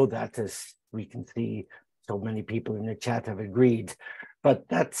all know that, as we can see. So many people in the chat have agreed, but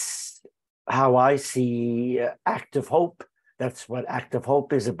that's how I see Act of Hope. That's what Act of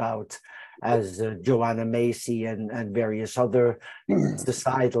Hope is about, as Joanna Macy and various other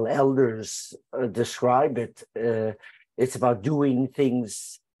societal elders describe it. It's about doing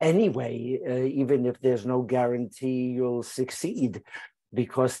things anyway, even if there's no guarantee you'll succeed,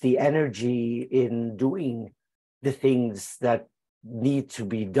 because the energy in doing the things that need to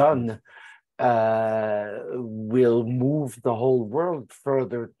be done will move the whole world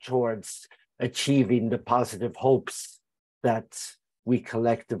further towards achieving the positive hopes that we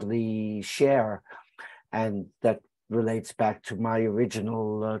collectively share. And that relates back to my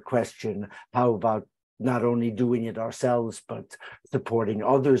original question: how about not only doing it ourselves, but supporting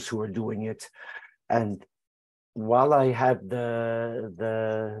others who are doing it? And while I have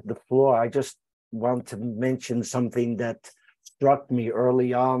the floor, I just want to mention something that struck me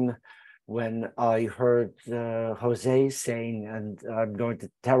early on when I heard Jose saying, and I'm going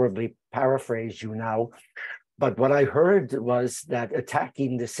to terribly paraphrase you now, but what I heard was that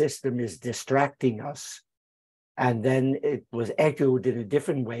attacking the system is distracting us. And then it was echoed in a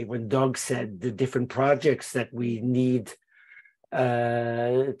different way when Doug said the different projects that we need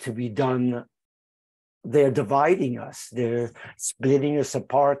to be done, they're dividing us, they're splitting us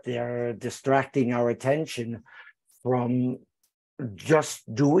apart, they're distracting our attention from just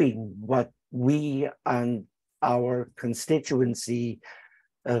doing what we and our constituency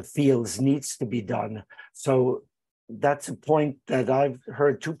feels needs to be done. So that's a point that I've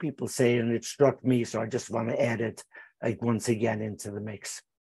heard two people say, and it struck me. So I just want to add it once again into the mix.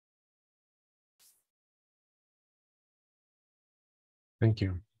 Thank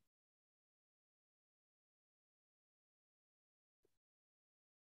you.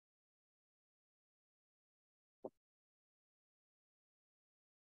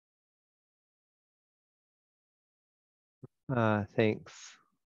 Thanks.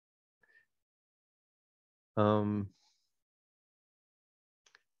 I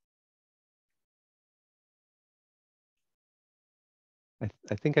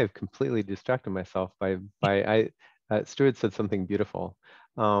think I've completely distracted myself by Stuart said something beautiful,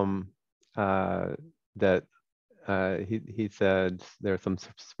 that he said there are some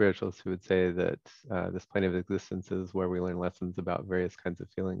spiritualists who would say that this plane of existence is where we learn lessons about various kinds of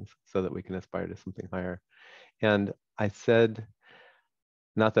feelings so that we can aspire to something higher. And I said,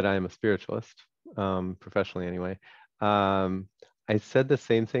 not that I am a spiritualist, professionally anyway, I said the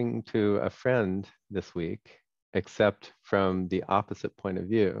same thing to a friend this week, except from the opposite point of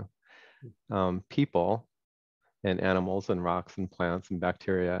view. People and animals and rocks and plants and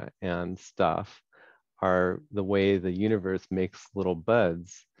bacteria and stuff are the way the universe makes little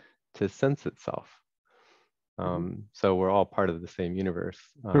buds to sense itself. So we're all part of the same universe.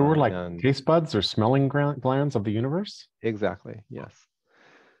 So we're like taste buds or smelling glands of the universe? Exactly, yes.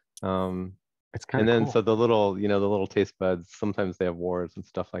 It's kind of then cool. So the little, the little taste buds, sometimes they have wars and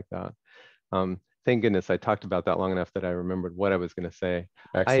stuff like that. Thank goodness I talked about that long enough that I remembered what I was going to say.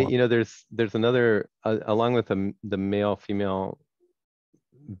 Excellent. There's another, along with the male-female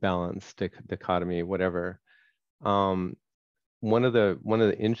balance, dichotomy, whatever. One of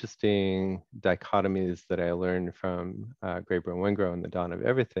the interesting dichotomies that I learned from Graeber and Wengrow and The Dawn of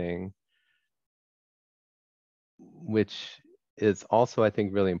Everything, which is also, I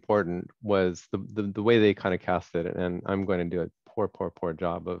think, really important, was the way they kind of cast it. And I'm going to do a poor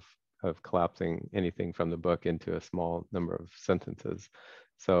job of collapsing anything from the book into a small number of sentences.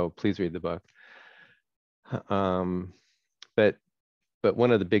 So please read the book. But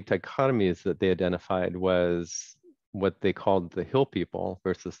one of the big dichotomies that they identified was what they called the hill people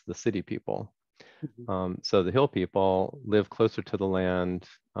versus the city people. So the hill people live closer to the land,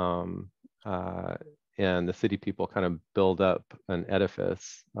 and the city people kind of build up an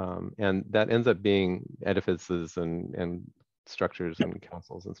edifice, and that ends up being edifices and structures and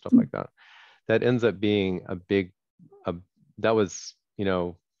councils and stuff like that. That ends up being that was,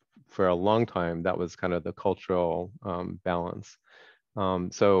 for a long time, that was kind of the cultural balance.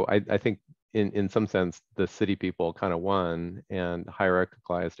 So I think in some sense, the city people kind of won and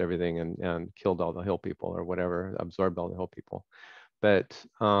hierarchicalized everything and killed all the hill people or whatever, absorbed all the hill people. But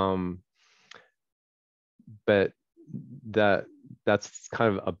that's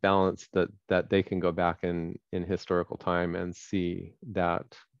kind of a balance that they can go back in historical time and see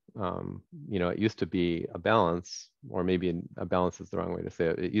that, it used to be a balance, or maybe a balance is the wrong way to say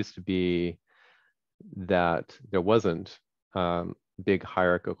it. It used to be that there wasn't big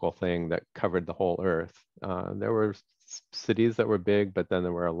hierarchical thing that covered the whole earth. There were cities that were big, but then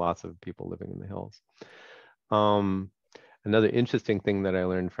there were lots of people living in the hills. Another interesting thing that I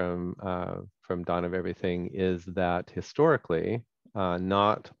learned from Dawn of Everything is that historically,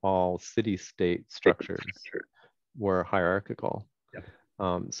 not all city-state structures were hierarchical.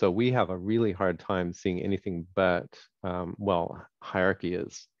 So we have a really hard time seeing anything but, well, hierarchy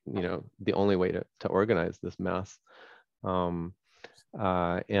is, the only way to organize this mess. And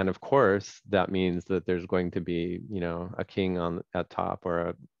of course, that means that there's going to be, a king at top,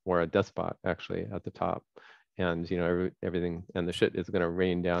 or a despot actually at the top, and everything and the shit is going to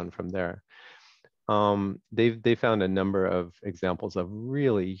rain down from there. They found a number of examples of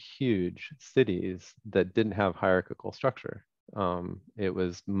really huge cities that didn't have hierarchical structure. It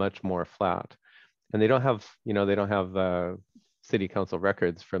was much more flat, and they don't have city council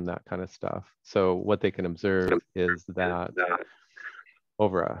records from that kind of stuff. So what they can observe is that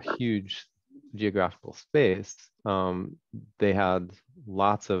over a huge geographical space, they had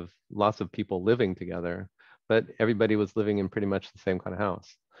lots of people living together, but everybody was living in pretty much the same kind of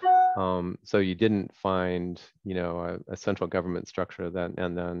house. So you didn't find, a central government structure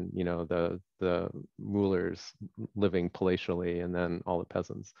and then, the rulers living palatially and then all the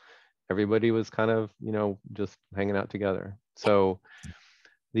peasants. Everybody was kind of, just hanging out together. So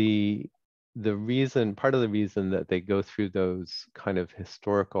part of the reason that they go through those kind of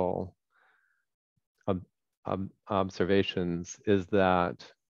historical observations is that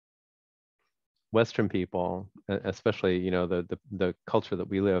Western people, especially, the culture that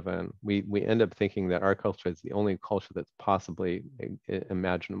we live in, we end up thinking that our culture is the only culture that's possibly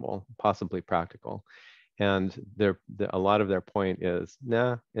imaginable, possibly practical. And a lot of their point is,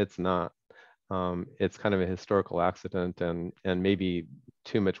 nah, it's not. It's kind of a historical accident and maybe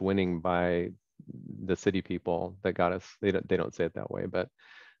too much winning by the city people that got us. They don't say it that way, but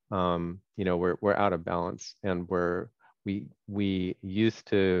we're out of balance, and we used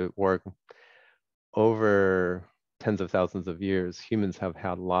to work over tens of thousands of years. Humans have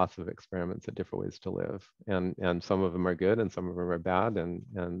had lots of experiments at different ways to live, and some of them are good and some of them are bad,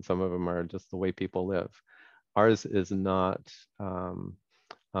 and some of them are just the way people live. Ours is not.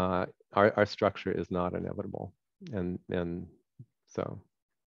 Our structure is not inevitable, and so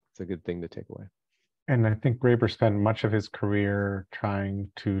it's a good thing to take away. And I think Graeber spent much of his career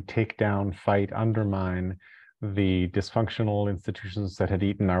trying to take down, fight, undermine the dysfunctional institutions that had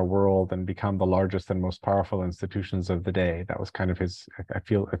eaten our world and become the largest and most powerful institutions of the day. That was kind of his,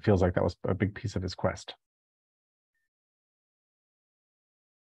 it feels like that was a big piece of his quest.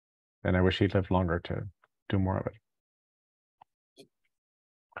 And I wish he'd lived longer to do more of it.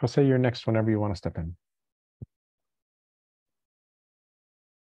 Jose, you're next whenever you want to step in.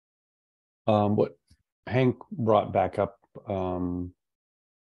 What Hank brought back up, for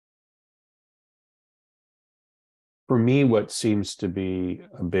me, what seems to be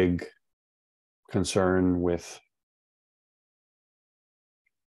a big concern with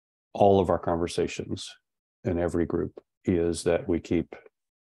all of our conversations in every group is that we keep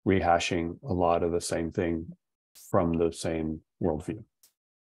rehashing a lot of the same thing from the same worldview.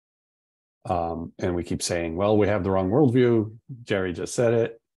 And we keep saying, well, we have the wrong worldview. Jerry just said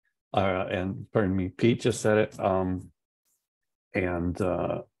it. And pardon me, Pete just said it. And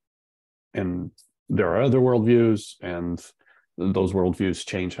there are other worldviews, and those worldviews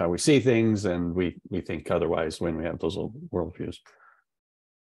change how we see things, and we think otherwise when we have those worldviews.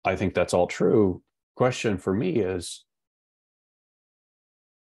 I think that's all true. Question for me is,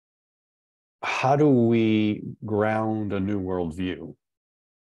 how do we ground a new worldview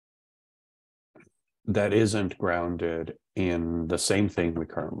that isn't grounded in the same thing we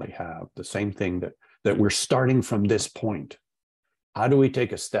currently have, the same thing that we're starting from this point? How do we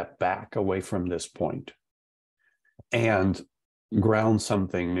take a step back away from this point and ground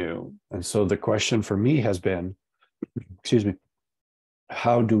something new? And so the question for me has been, excuse me,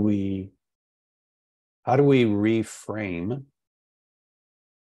 how do we reframe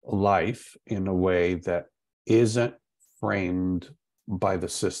life in a way that isn't framed by the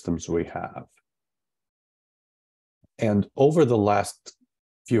systems we have? And over the last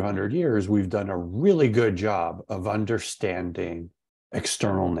few hundred years, we've done a really good job of understanding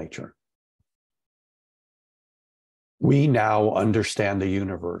external nature. We now understand the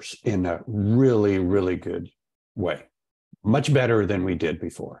universe in a really, really good way, much better than we did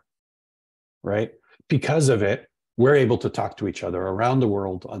before, right? Because of it, we're able to talk to each other around the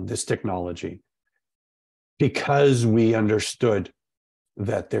world on this technology, because we understood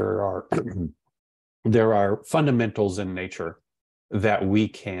that there are fundamentals in nature that we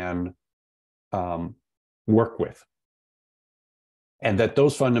can work with, and that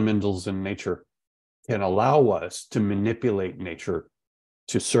those fundamentals in nature can allow us to manipulate nature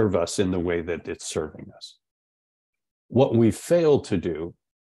to serve us in the way that it's serving us. What we fail to do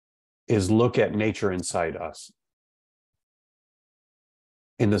is look at nature inside us.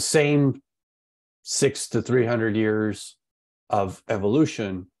 In the same 600 to 300 years of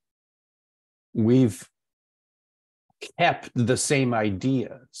evolution, we've kept the same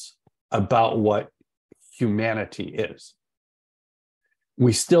ideas about what humanity is.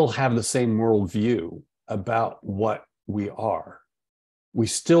 We still have the same worldview about what we are. We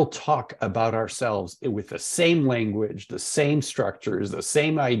still talk about ourselves with the same language, the same structures, the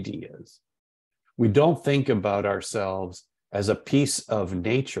same ideas. We don't think about ourselves as a piece of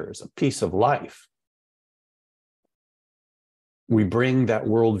nature, as a piece of life. We bring that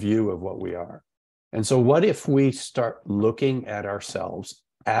worldview of what we are. And so what if we start looking at ourselves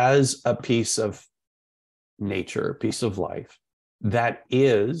as a piece of nature, a piece of life that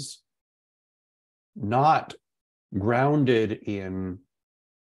is not grounded in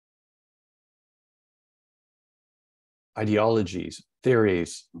ideologies,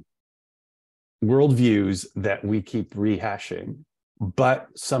 theories, worldviews that we keep rehashing, but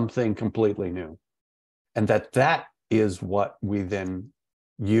something completely new. And that is what we then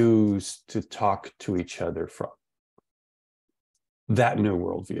use to talk to each other from. That new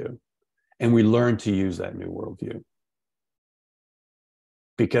worldview. And we learn to use that new worldview.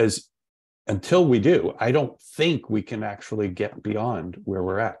 Because until we do, I don't think we can actually get beyond where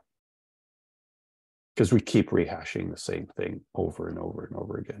we're at. Because we keep rehashing the same thing over and over and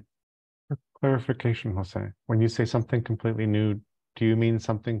over again. For clarification, Jose, when you say something completely new, do you mean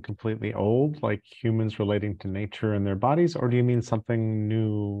something completely old, like humans relating to nature and their bodies, or do you mean something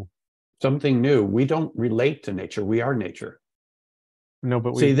new? Something new. We don't relate to nature. We are nature. No,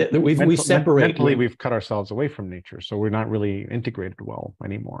 but we separate. Mentally, we've cut ourselves away from nature, so we're not really integrated well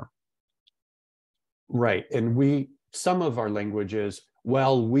anymore. Right. And some of our language is,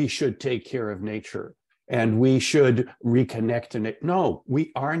 well, we should take care of nature and we should reconnect to it. No,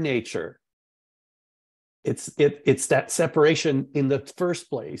 we are nature. It's that separation in the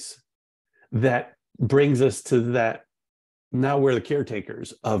first place that brings us to that. Now we're the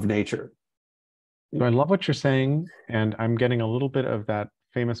caretakers of nature. So I love what you're saying, and I'm getting a little bit of that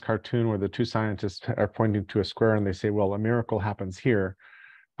famous cartoon where the two scientists are pointing to a square and they say, well, a miracle happens here,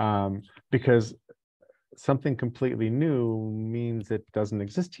 because something completely new means it doesn't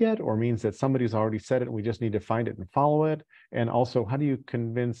exist yet, or means that somebody's already said it and we just need to find it and follow it? And also, how do you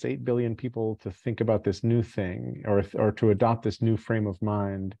convince 8 billion people to think about this new thing, or to adopt this new frame of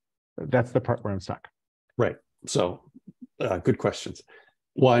mind? That's the part where I'm stuck. Right. So good questions.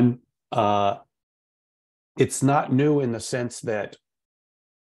 One, it's not new in the sense that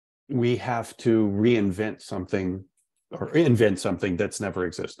we have to reinvent something or invent something that's never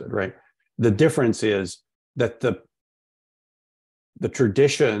existed, right? The difference is that the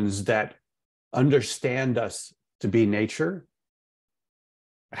traditions that understand us to be nature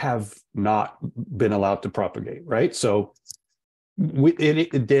have not been allowed to propagate, right? So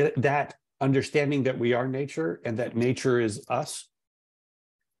that understanding that we are nature and that nature is us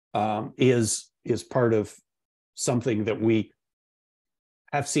is part of something that we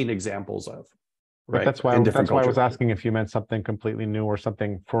have seen examples of. Right. But that's why I was asking if you meant something completely new, or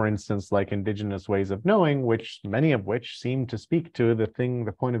something, for instance, like indigenous ways of knowing, many of which seem to speak to the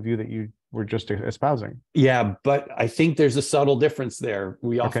point of view that you were just espousing. Yeah, but I think there's a subtle difference there.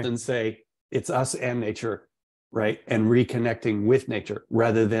 We often say it's us and nature, right? And reconnecting with nature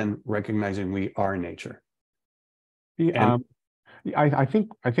rather than recognizing we are nature. Yeah, I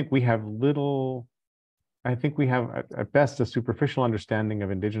think we have at best a superficial understanding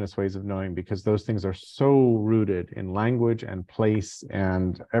of indigenous ways of knowing, because those things are so rooted in language and place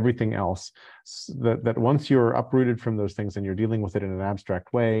and everything else, that once you're uprooted from those things and you're dealing with it in an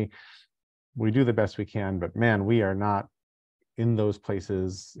abstract way, we do the best we can. But man, we are not in those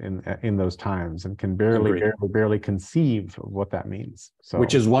places in those times, and can barely conceive of what that means. So,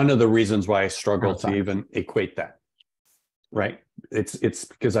 which is one of the reasons why I struggle to even equate that. Right. It's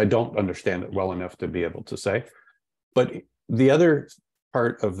because I don't understand it well enough to be able to say. But the other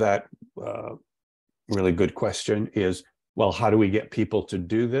part of that really good question is, well, how do we get people to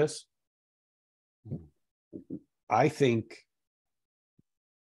do this? I think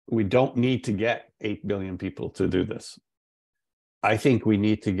we don't need to get 8 billion people to do this. I think we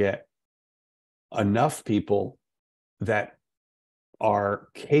need to get enough people that are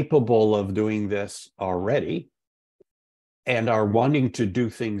capable of doing this already and are wanting to do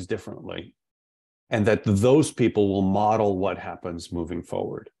things differently, and that those people will model what happens moving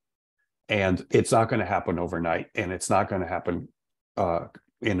forward. And it's not going to happen overnight, and it's not going to happen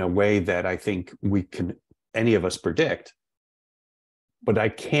in a way that I think any of us predict. But I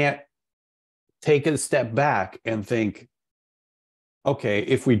can't take a step back and think, okay,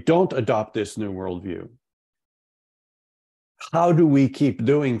 if we don't adopt this new worldview, how do we keep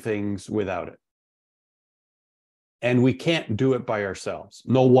doing things without it? And we can't do it by ourselves.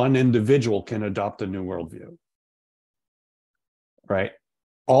 No one individual can adopt a new worldview, right?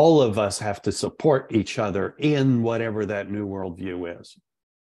 All of us have to support each other in whatever that new worldview is.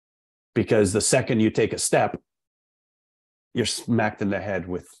 Because the second you take a step, you're smacked in the head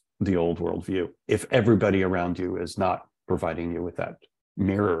with the old worldview, if everybody around you is not providing you with that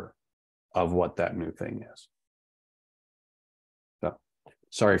mirror of what that new thing is. So,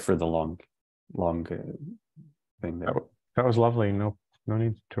 sorry for the long thing there. That was lovely. No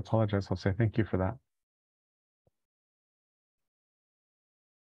need to apologize. I'll say thank you for that.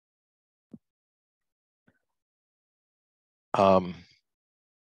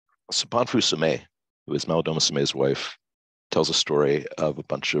 Sabanfu Sumé, who is Malidoma Sumé's wife, tells a story of a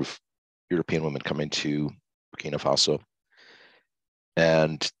bunch of European women coming to Burkina Faso,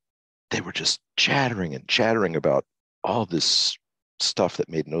 and they were just chattering about all this stuff that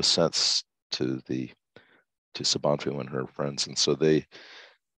made no sense to Sabanfu and her friends. And so they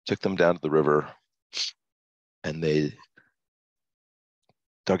took them down to the river, and they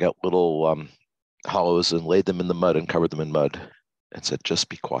dug out little hollows and laid them in the mud and covered them in mud and said, just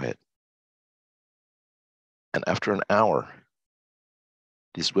be quiet. And after an hour,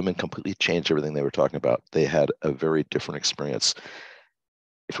 these women completely changed everything they were talking about. They had a very different experience.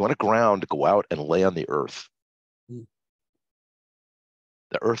 If you want to ground, go out and lay on the earth. The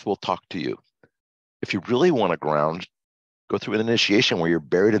earth will talk to you. If you really want to ground, go through an initiation where you're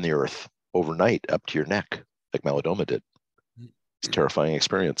buried in the earth overnight up to your neck, like Malidoma did. It's a terrifying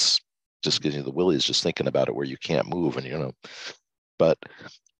experience. Just gives you the willies just thinking about it, where you can't move, and But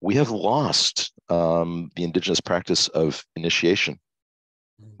we have lost the indigenous practice of initiation,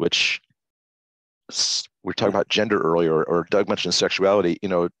 which we were talking about gender earlier, or Doug mentioned sexuality.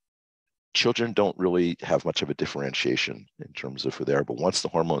 Children don't really have much of a differentiation in terms of who they are, but once the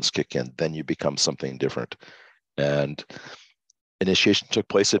hormones kick in, then you become something different. And initiation took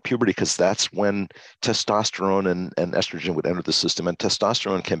place at puberty, because that's when testosterone and estrogen would enter the system, and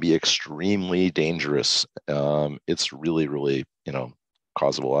testosterone can be extremely dangerous. It's really, really,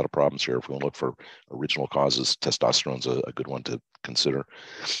 cause of a lot of problems here. If we want to look for original causes, testosterone's a good one to consider.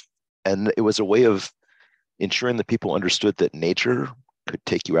 And it was a way of ensuring that people understood that nature could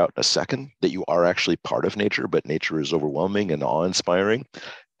take you out in a second, that you are actually part of nature, but nature is overwhelming and awe-inspiring.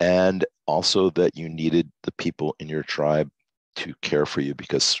 And also that you needed the people in your tribe to care for you,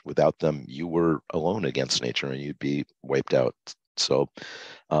 because without them, you were alone against nature and you'd be wiped out. So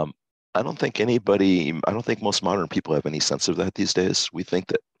I don't think most modern people have any sense of that these days. We think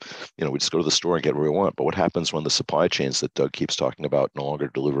that, we just go to the store and get what we want. But what happens when the supply chains that Doug keeps talking about no longer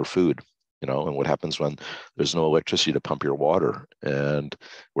deliver food? And what happens when there's no electricity to pump your water and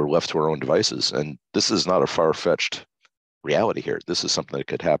we're left to our own devices? And this is not a far-fetched reality here. This is something that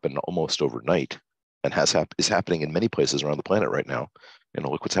could happen almost overnight and is happening in many places around the planet right now.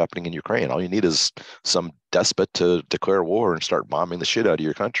 Look what's happening in Ukraine. All you need is some despot to declare war and start bombing the shit out of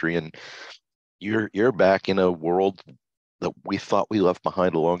your country, and you're back in a world that we thought we left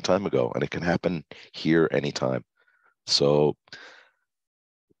behind a long time ago, and it can happen here anytime. So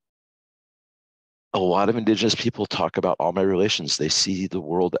a lot of Indigenous people talk about all my relations. They see the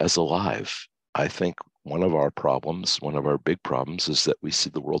world as alive. I think one of our big problems is that we see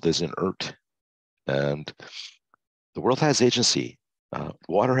the world as inert. And the world has agency.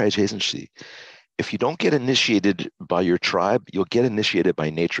 Water has agency. If you don't get initiated by your tribe, you'll get initiated by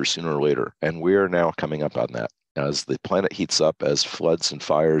nature sooner or later. And we're now coming up on that. As the planet heats up, as floods and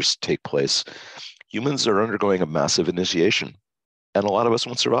fires take place, humans are undergoing a massive initiation. And a lot of us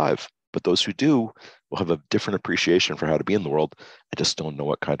won't survive. But those who do will have a different appreciation for how to be in the world. I just don't know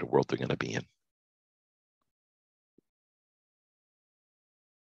what kind of world they're going to be in.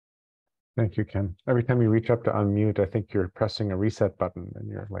 Thank you, Ken. Every time you reach up to unmute, I think you're pressing a reset button and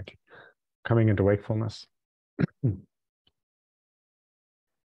you're like coming into wakefulness. I'm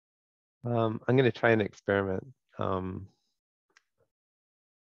going to try an experiment. So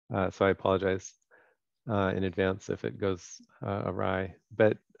I apologize in advance if it goes awry.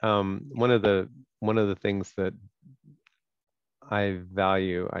 But one of the things that I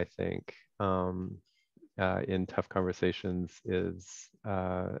value, I think, in tough conversations is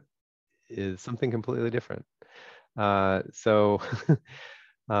something completely different. So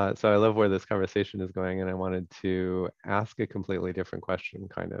I love where this conversation is going, and I wanted to ask a completely different question,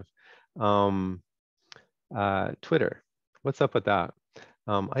 kind of. Twitter, what's up with that?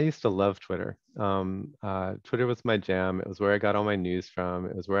 I used to love Twitter. Twitter was my jam. It was where I got all my news from.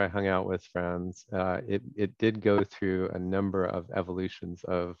 It was where I hung out with friends. It did go through a number of evolutions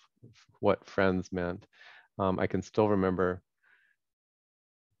of what friends meant. I can still remember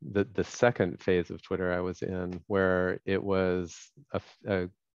the second phase of Twitter I was in, where it was a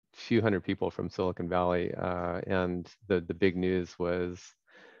few hundred people from Silicon Valley, and the big news was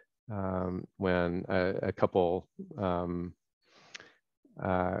when a couple,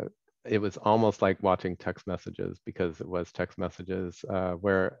 it was almost like watching text messages, because it was text messages,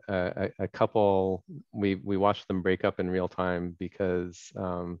 where a couple, we watched them break up in real time because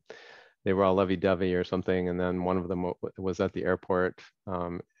they were all lovey-dovey or something, and then one of them was at the airport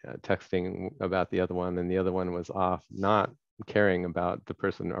texting about the other one, and the other one was off, not caring about the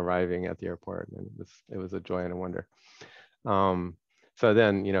person arriving at the airport, and it was a joy and a wonder. So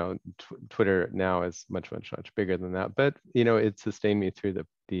then, Twitter now is much bigger than that, but it sustained me through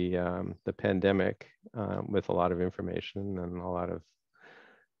the pandemic with a lot of information and a lot of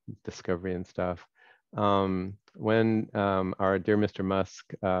discovery and stuff. When our dear Mr.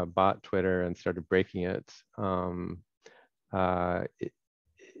 Musk bought Twitter and started breaking it,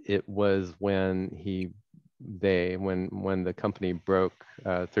 it was when when the company broke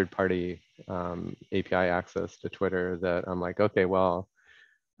third-party API access to Twitter, that I'm like, okay, well,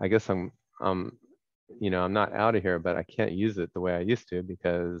 I guess I'm not out of here, but I can't use it the way I used to,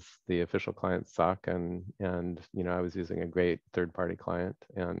 because the official clients suck, and I was using a great third-party client,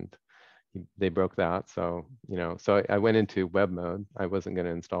 and they broke that. So so I went into web mode. I wasn't going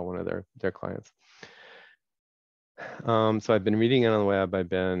to install one of their clients. So I've been reading it on the web. I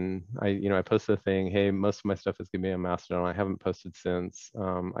posted a thing, hey, most of my stuff is going to be on Mastodon. I haven't posted since.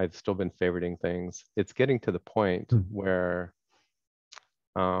 I've still been favoriting things. It's getting to the point where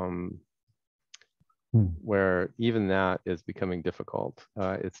even that is becoming difficult.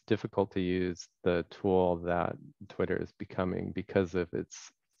 It's difficult to use the tool that Twitter is becoming, because of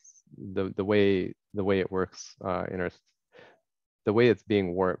the way it works the way it's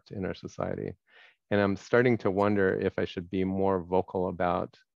being warped in our society. And I'm starting to wonder if I should be more vocal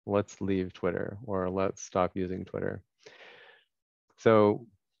about, let's leave Twitter, or let's stop using Twitter. So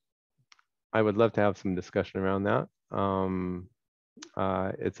I would love to have some discussion around that.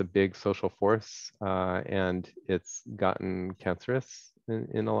 It's a big social force, and it's gotten cancerous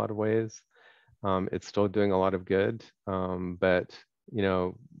in a lot of ways. It's still doing a lot of good, but you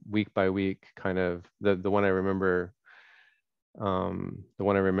know, week by week, kind of the one I remember. The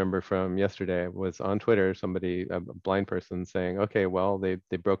one I remember from yesterday was on Twitter, somebody, a blind person, saying, okay, well, they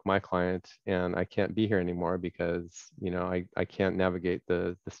broke my client and I can't be here anymore because, you know, I can't navigate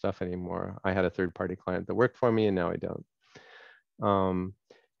the stuff anymore. I had a third-party client that worked for me and now I don't.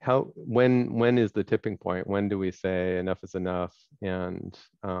 When is the tipping point? When do we say enough is enough? And,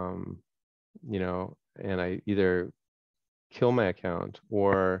 you know, and I either kill my account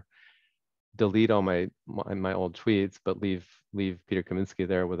or delete all my old tweets, but leave Peter Kaminsky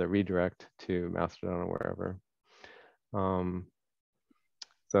there with a redirect to Mastodon or wherever.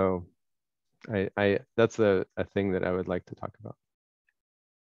 So I that's a thing that I would like to talk about,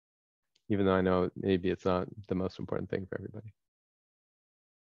 even though I know maybe it's not the most important thing for everybody.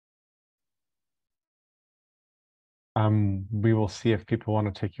 We will see if people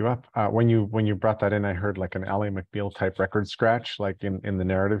want to take you up. When you brought that in, I heard like an Ally McBeal type record scratch, like in the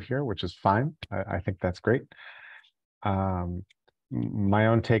narrative here, which is fine. I think that's great. My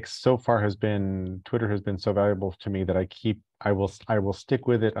own take so far has been Twitter has been so valuable to me that I will stick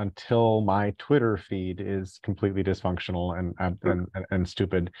with it until my Twitter feed is completely dysfunctional and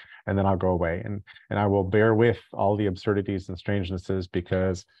stupid, and then I'll go away and I will bear with all the absurdities and strangenesses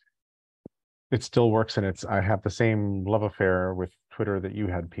because it still works, and I have the same love affair with Twitter that you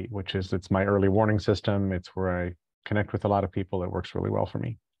had, Pete, which is it's my early warning system. It's where I connect with a lot of people. It works really well for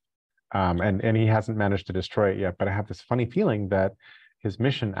me. And he hasn't managed to destroy it yet, but I have this funny feeling that his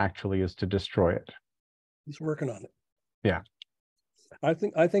mission actually is to destroy it. He's working on it. Yeah. I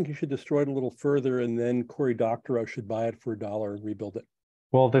think you should destroy it a little further, and then Cory Doctorow should buy it for $1 and rebuild it.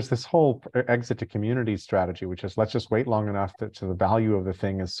 Well, there's this whole exit to community strategy, which is let's just wait long enough so the value of the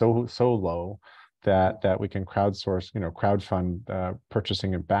thing is so low that we can crowdsource, crowdfund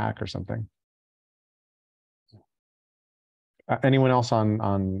purchasing it back or something. Anyone else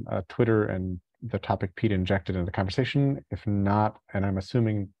on Twitter and the topic Pete injected into the conversation? If not, and I'm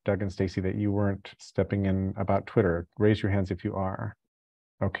assuming, Doug and Stacy, that you weren't stepping in about Twitter. Raise your hands if you are.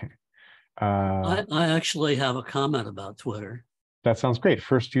 Okay. I actually have a comment about Twitter. That sounds great.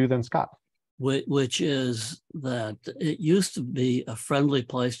 First you, then Scott. Which is that it used to be a friendly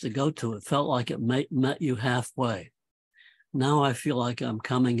place to go to. It felt like it met you halfway. Now I feel like I'm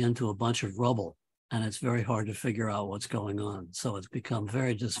coming into a bunch of rubble, and it's very hard to figure out what's going on. So it's become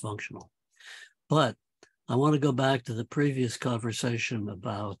very dysfunctional. But I want to go back to the previous conversation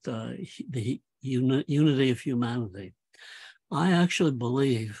about the unity of humanity. I actually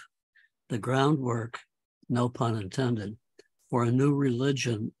believe the groundwork, no pun intended, for a new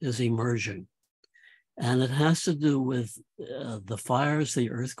religion is emerging. And it has to do with the fires,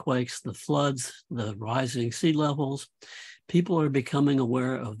 the earthquakes, the floods, the rising sea levels. People are becoming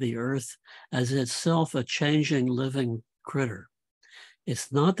aware of the earth as itself a changing, living critter.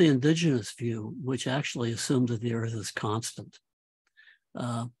 It's not the indigenous view, which actually assumes that the earth is constant.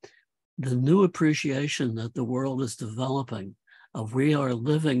 The new appreciation that the world is developing of we are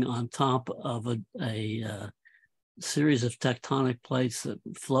living on top of a series of tectonic plates that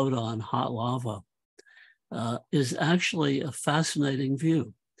float on hot lava is actually a fascinating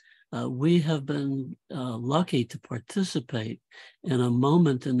view. We have been lucky to participate in a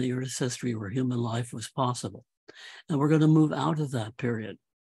moment in the Earth's history where human life was possible. And we're going to move out of that period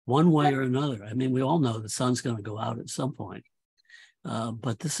one way or another. I mean, we all know the sun's going to go out at some point,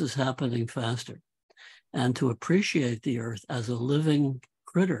 but this is happening faster. And to appreciate the Earth as a living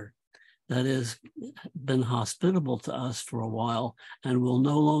critter that has been hospitable to us for a while and will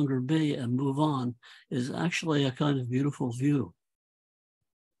no longer be and move on is actually a kind of beautiful view.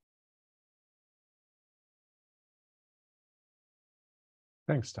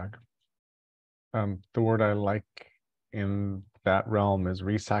 Thanks, Doug. The word I like in that realm is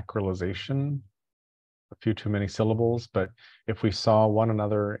resacralization. A few too many syllables, but if we saw one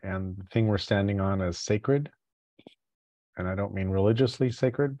another and the thing we're standing on as sacred, and I don't mean religiously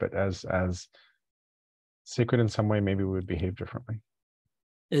sacred, but as sacred in some way, maybe we would behave differently.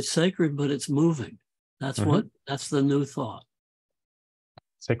 It's sacred, but it's moving. That's that's the new thought.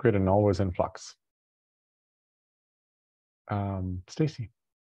 Sacred and always in flux. Stacy.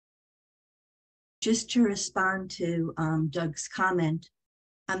 Just to respond to Doug's comment,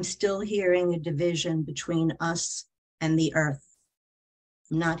 I'm still hearing a division between us and the earth.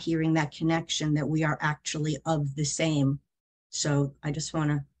 I'm not hearing that connection that we are actually of the same. So I just want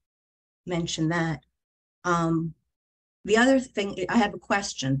to mention that. The other thing, I have a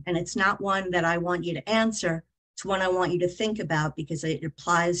question, and it's not one that I want you to answer. It's one I want you to think about because it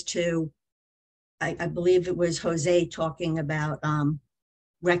applies to, I believe it was Jose talking about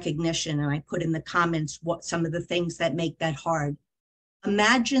recognition, and I put in the comments what some of the things that make that hard.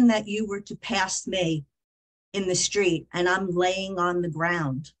 Imagine that you were to pass me in the street and I'm laying on the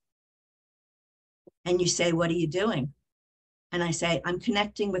ground. And you say, what are you doing? And I say, I'm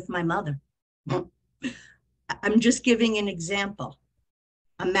connecting with my mother. I'm just giving an example.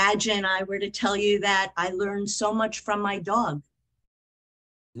 Imagine I were to tell you that I learned so much from my dog.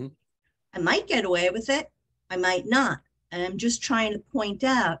 I might get away with it. I might not. And I'm just trying to point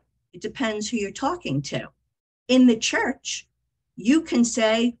out, it depends who you're talking to. In the church, you can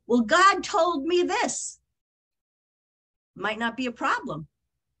say, well, God told me this. Might not be a problem.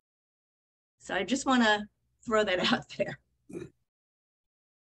 So I just want to throw that out there.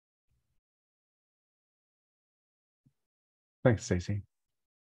 Thanks, Stacey.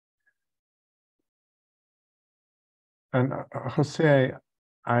 And Jose,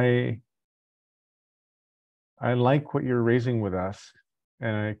 I like what you're raising with us,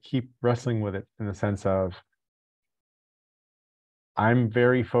 and I keep wrestling with it in the sense of I'm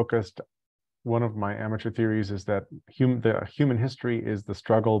very focused. One of my amateur theories is that the human history is the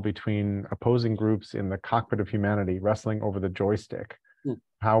struggle between opposing groups in the cockpit of humanity, wrestling over the joystick,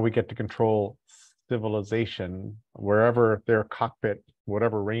 how we get to control civilization wherever their cockpit,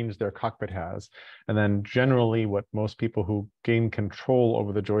 whatever range their cockpit has. And then generally what most people who gain control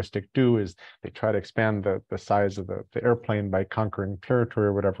over the joystick do is they try to expand the size of the airplane by conquering territory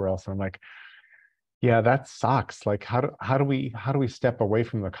or whatever else. And I'm like, yeah, that sucks. Like, how do we step away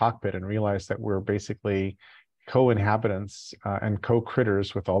from the cockpit and realize that we're basically co-inhabitants and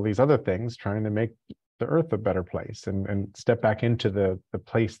co-critters with all these other things, trying to make the Earth a better place, and step back into the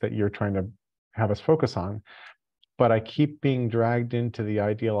place that you're trying to have us focus on. But I keep being dragged into the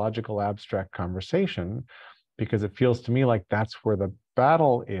ideological abstract conversation because it feels to me like that's where the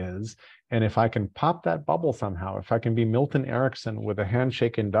battle is. And if I can pop that bubble somehow, if I can be Milton Erickson with a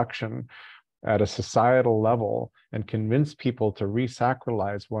handshake induction at a societal level and convince people to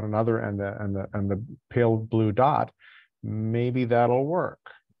resacralize one another and the pale blue dot, maybe that'll work.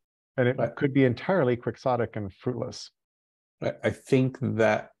 And it could be entirely quixotic and fruitless. I think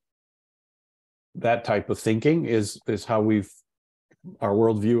that type of thinking is how our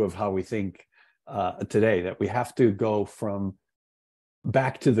worldview of how we think today, that we have to go from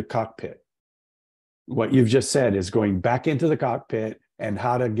back to the cockpit. What you've just said is going back into the cockpit and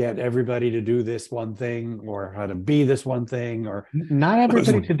how to get everybody to do this one thing, or how to be this one thing, or not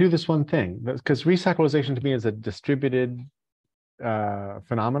everybody to do this one thing, because resacralization to me is a distributed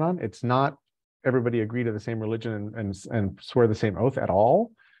phenomenon. It's not everybody agree to the same religion and swear the same oath at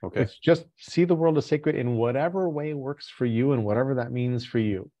all. Okay. It's just see the world as sacred in whatever way works for you and whatever that means for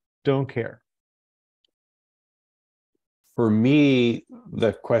you. Don't care. For me,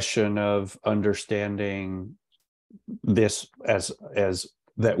 the question of understanding this as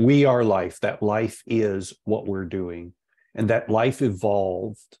that we are life, that life is what we're doing, and that life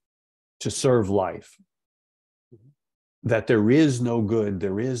evolved to serve life, that there is no good,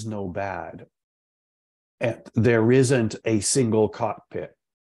 there is no bad, and there isn't a single cockpit,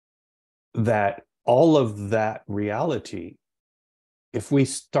 that all of that reality, if we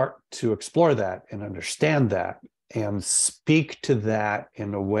start to explore that and understand that and speak to that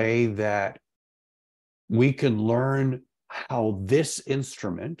in a way that we can learn how this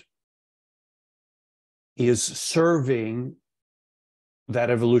instrument is serving that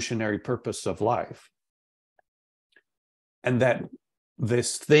evolutionary purpose of life, and that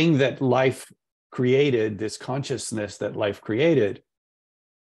this thing that life created, this consciousness that life created,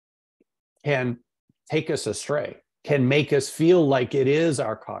 can take us astray, can make us feel like it is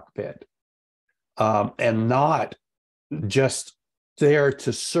our cockpit, and not just there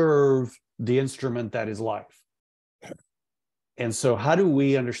to serve the instrument that is life. And so how do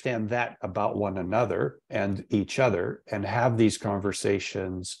we understand that about one another and each other and have these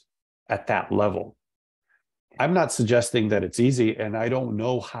conversations at that level? I'm not suggesting that it's easy, and I don't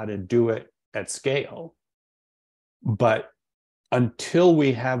know how to do it at scale. But until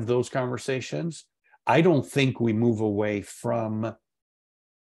we have those conversations, I don't think we move away from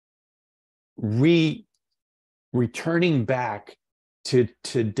returning back to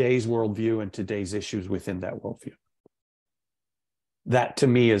today's worldview and today's issues within that worldview. That to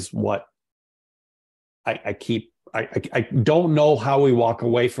me is what I don't know how we walk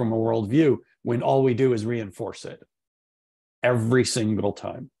away from a worldview when all we do is reinforce it every single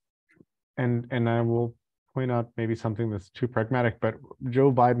time. And I will point out maybe something that's too pragmatic, but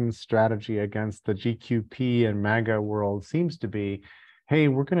Joe Biden's strategy against the GQP and MAGA world seems to be, hey,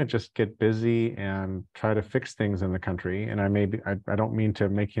 we're going to just get busy and try to fix things in the country. And I don't mean to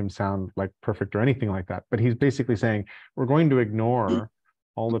make him sound like perfect or anything like that, but he's basically saying we're going to ignore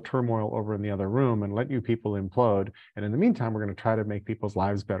all the turmoil over in the other room and let you people implode. And in the meantime, we're going to try to make people's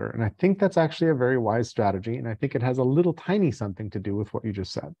lives better. And I think that's actually a very wise strategy. And I think it has a little tiny something to do with what you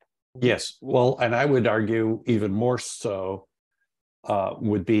just said. Yes. Well, and I would argue even more so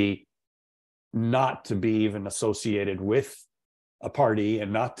would be not to be even associated with a party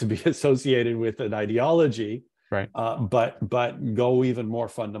and not to be associated with an ideology, right? But go even more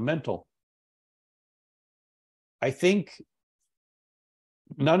fundamental. I think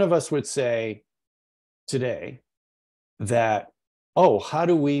none of us would say today that, oh, how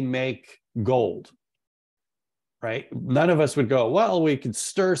do we make gold? Right? None of us would go, well, we could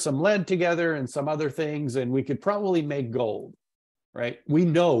stir some lead together and some other things, and we could probably make gold, right? We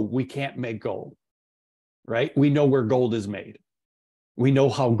know we can't make gold, right? We know where gold is made. We know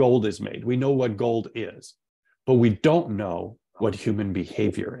how gold is made. We know what gold is, but we don't know what human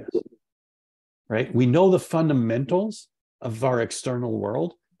behavior is, right? We know the fundamentals of our external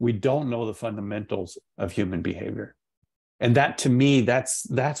world. We don't know the fundamentals of human behavior. And that, to me,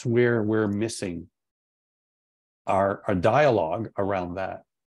 that's where we're missing our dialogue around that.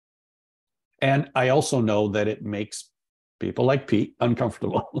 And I also know that it makes people like Pete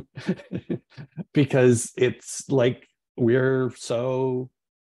uncomfortable because it's like, we're so,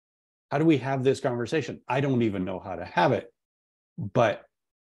 how do we have this conversation? I don't even know how to have it. But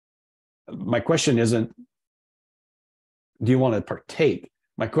my question isn't, do you want to partake?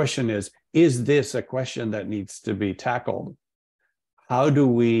 My question is this a question that needs to be tackled? How do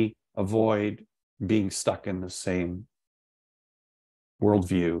we avoid being stuck in the same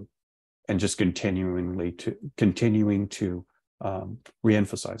worldview and just continuing to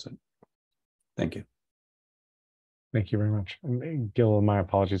reemphasize it? Thank you. Thank you very much. And Gil, my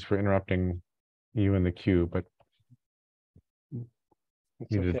apologies for interrupting you in the queue, but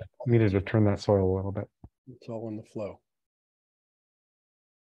needed to turn that soil a little bit. It's all in the flow.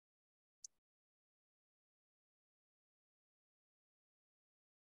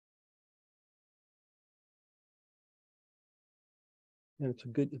 And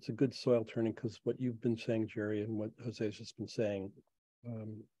it's a good soil turning, because what you've been saying, Jerry, and what Jose's just been saying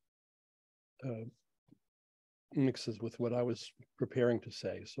mixes with what I was preparing to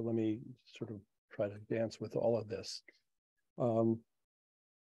say. So let me sort of try to dance with all of this.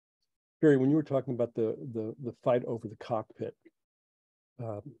 Jerry, when you were talking about the fight over the cockpit,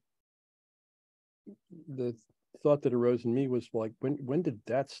 the thought that arose in me was like, when did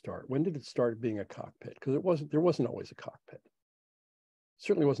that start? When did it start being a cockpit? Because there wasn't always a cockpit.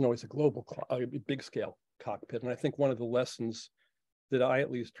 Certainly wasn't always a big scale cockpit. And I think one of the lessons that I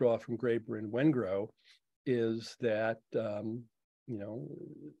at least draw from Graeber and Wengrow is that the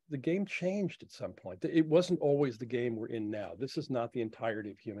game changed at some point. It wasn't always the game we're in now. This is not the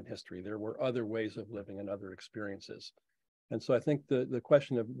entirety of human history. There were other ways of living and other experiences. And so I think the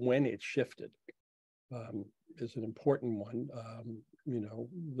question of when it shifted is an important one.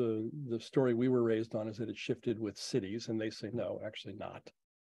 The story we were raised on is that it shifted with cities, and they say, no, actually not.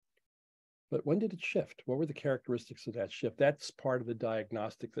 But when did it shift? What were the characteristics of that shift? That's part of the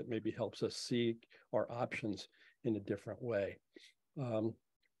diagnostic that maybe helps us see our options in a different way.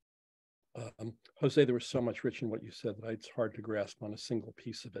 Jose, there was so much rich in what you said that it's hard to grasp on a single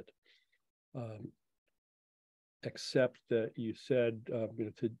piece of it. Except that you said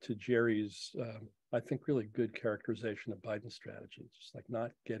to Jerry's, I think, really good characterization of Biden's strategy, just like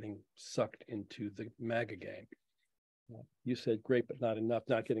not getting sucked into the MAGA game. You said great, but not enough,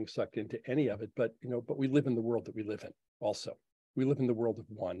 not getting sucked into any of it. But but we live in the world that we live in also. We live in the world of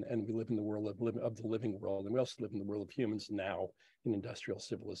one, and we live in the world of the living world. And we also live in the world of humans now in industrial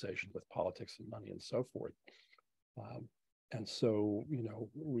civilization with politics and money and so forth. And so,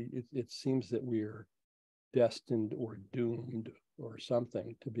 it seems that we're destined or doomed or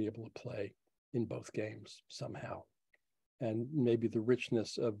something to be able to play in both games somehow. And maybe the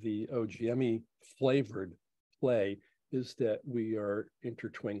richness of the OGM flavored play is that we are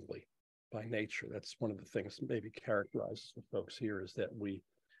intertwingly by nature. That's one of the things that maybe characterizes the folks here, is that we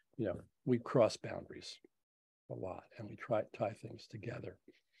cross boundaries a lot and we try to tie things together.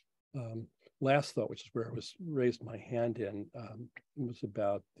 Last thought, which is where I raised my hand in, was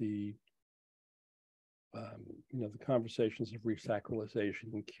about the conversations of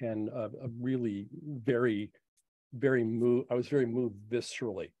resacralization can really very, very move. I was very moved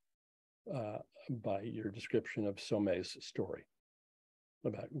viscerally by your description of Some's story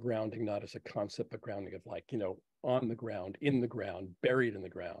about grounding, not as a concept, but grounding of on the ground, in the ground, buried in the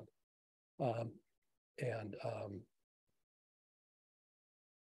ground.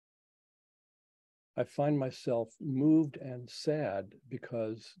 I find myself moved and sad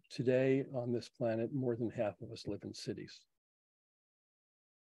because today on this planet, more than half of us live in cities.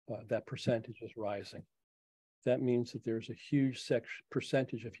 that percentage is rising. That means that there's a huge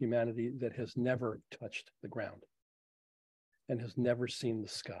percentage of humanity that has never touched the ground and has never seen the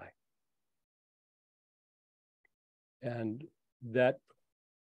sky. And that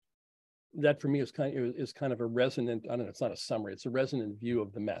for me is kind of a resonant, I don't know, it's not a summary, it's a resonant view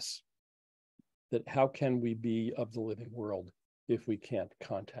of the mess. That how can we be of the living world if we can't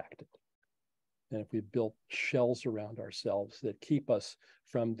contact it? And if we built shells around ourselves that keep us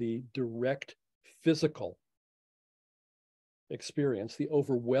from the direct physical experience, the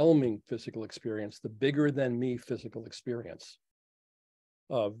overwhelming physical experience, the bigger than me physical experience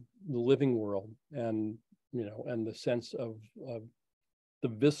of the living world, and and the sense of the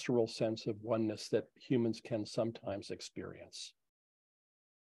visceral sense of oneness that humans can sometimes experience.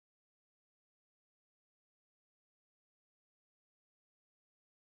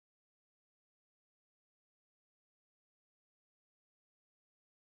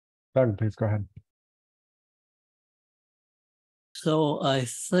 Doug, please go ahead. So I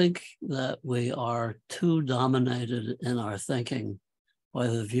think that we are too dominated in our thinking by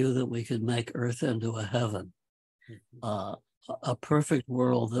the view that we could make Earth into a heaven, a perfect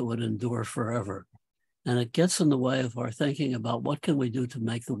world that would endure forever. And it gets in the way of our thinking about what can we do to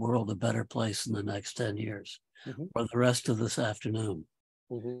make the world a better place in the next 10 years or the rest of this afternoon.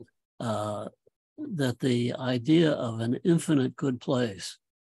 That the idea of an infinite good place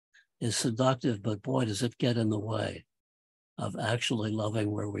is seductive, but boy, does it get in the way of actually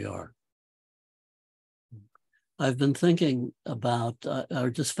loving where we are. I've been thinking about, I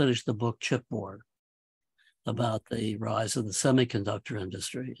just finished the book Chipboard about the rise of the semiconductor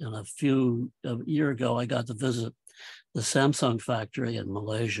industry. And a year ago, I got to visit the Samsung factory in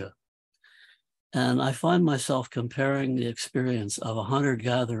Malaysia. And I find myself comparing the experience of a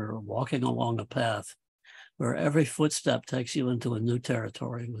hunter-gatherer walking along a path where every footstep takes you into a new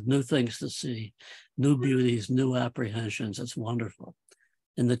territory with new things to see, new beauties, new apprehensions. It's wonderful.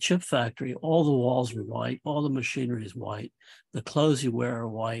 In the chip factory, all the walls are white, all the machinery is white, the clothes you wear are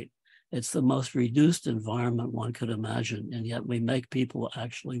white. It's the most reduced environment one could imagine, and yet we make people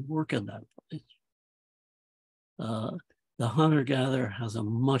actually work in that place. The hunter-gatherer has a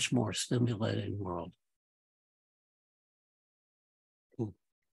much more stimulating world.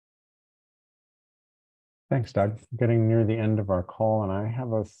 Thanks, Doug. Getting near the end of our call, and I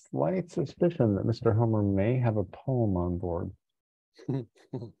have a slight suspicion that Mr. Homer may have a poem on board.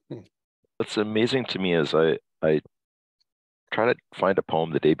 What's amazing to me is I try to find a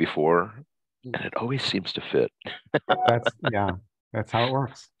poem the day before, and it always seems to fit. That's how it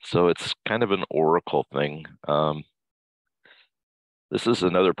works. So it's kind of an oracle thing. This is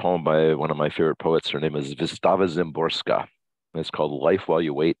another poem by one of my favorite poets. Her name is Wisława Szymborska. It's called Life While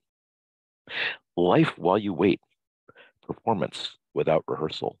You Wait. Life while you wait. Performance without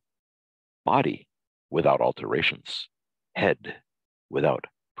rehearsal. Body without alterations. Head without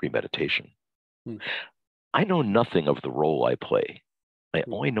premeditation. I know nothing of the role I play. I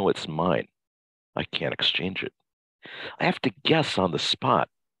only know it's mine. I can't exchange it. I have to guess on the spot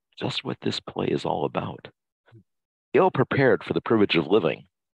just what this play is all about. Ill-prepared for the privilege of living,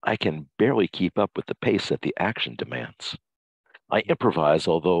 I can barely keep up with the pace that the action demands. I improvise,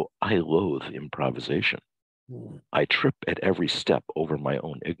 although I loathe improvisation. I trip at every step over my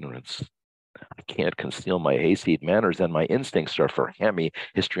own ignorance. I can't conceal my hayseed manners, and my instincts are for hammy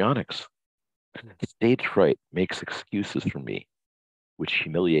histrionics. Stage fright makes excuses for me, which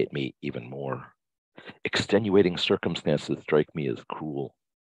humiliate me even more. Extenuating circumstances strike me as cruel.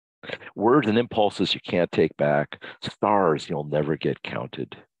 Words and impulses you can't take back, stars you'll never get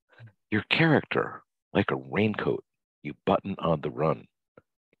counted. Your character, like a raincoat you button on the run.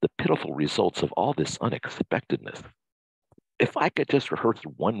 The pitiful results of all this unexpectedness. If I could just rehearse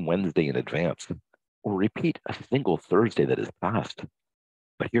one Wednesday in advance, or repeat a single Thursday that is past.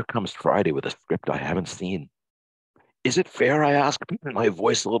 But here comes Friday with a script I haven't seen. Is it fair, I ask, my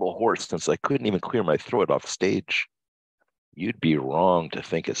voice a little hoarse since I couldn't even clear my throat off stage? You'd be wrong to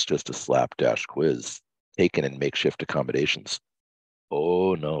think it's just a slapdash quiz taken in makeshift accommodations.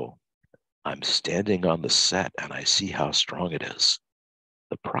 Oh no, I'm standing on the set and I see how strong it is.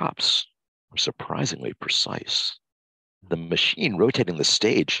 The props are surprisingly precise. The machine rotating the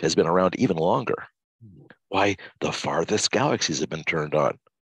stage has been around even longer. Why, the farthest galaxies have been turned on.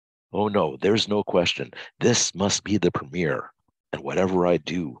 Oh no, there's no question. This must be the premiere, and whatever I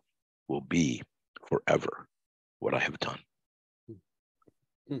do will be forever what I have done.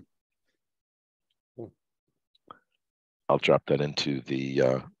 I'll drop that into the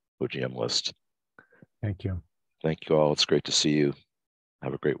OGM list. Thank you. Thank you all. It's great to see you.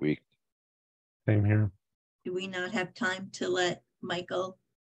 Have a great week. Same here. Do we not have time to let Michael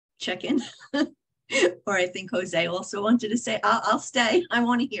check in? Or I think Jose also wanted to say, I'll stay. I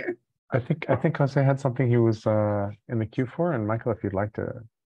want to hear. I think Jose had something he was in the queue for, and Michael, if you'd like to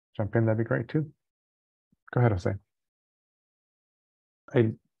jump in, that'd be great too. Go ahead, Jose.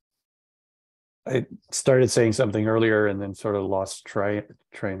 I started saying something earlier and then sort of lost train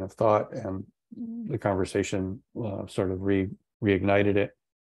of thought, and the conversation sort of reignited it.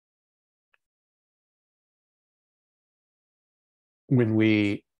 When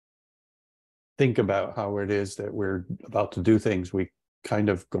we think about how it is that we're about to do things, we kind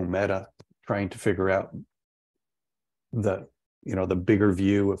of go meta, trying to figure out the bigger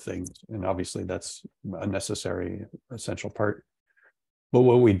view of things, and obviously that's a necessary, essential part. But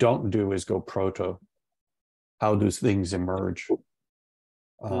what we don't do is go proto. How do things emerge?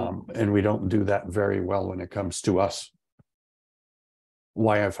 And we don't do that very well when it comes to us.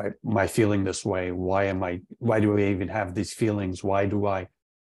 Why am I feeling this way? Why do I even have these feelings? Why do I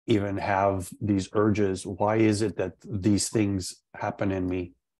even have these urges? Why is it that these things happen in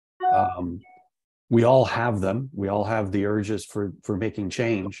me? We all have them. We all have the urges for making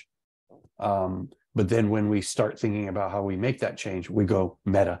change. But then when we start thinking about how we make that change, we go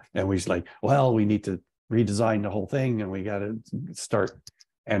meta, and we're like, well, we need to redesign the whole thing, and we got to start.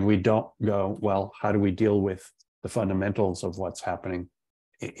 And we don't go, well, how do we deal with the fundamentals of what's happening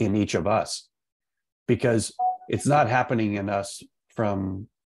in each of us? Because it's not happening in us from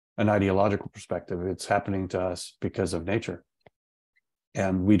an ideological perspective. It's happening to us because of nature.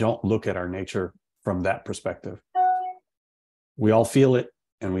 And we don't look at our nature from that perspective. We all feel it,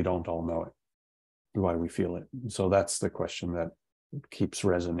 and we don't all know it, why we feel it. So that's the question that keeps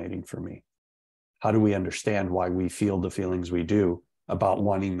resonating for me. How do we understand why we feel the feelings we do about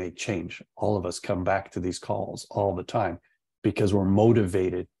wanting to make change? All of us come back to these calls all the time because we're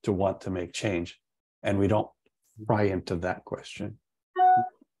motivated to want to make change, and we don't pry into that question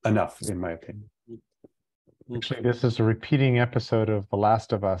enough, in my opinion. Actually, this is a repeating episode of The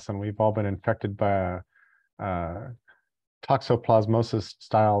Last of Us, and we've all been infected by a toxoplasmosis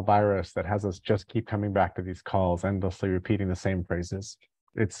style virus that has us just keep coming back to these calls, endlessly repeating the same phrases.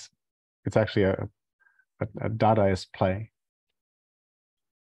 It's actually a Dadaist play,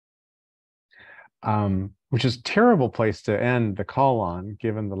 which is a terrible place to end the call on,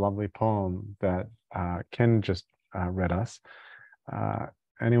 given the lovely poem that Ken just read us.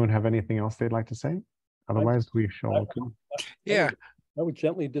 Anyone have anything else they'd like to say? Otherwise, we shall. Yeah, I would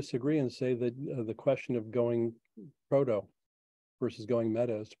gently disagree and say that the question of going proto versus going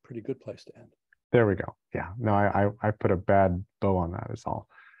meta is a pretty good place to end. There we go. Yeah, no, I put a bad bow on that is all.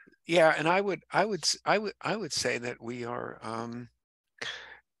 Yeah, and I would say that we are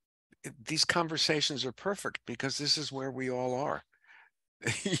these conversations are perfect because this is where we all are.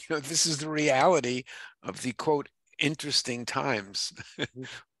 This is the reality of the quote interesting times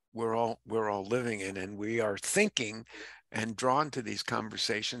we're all living in, and we are thinking and drawn to these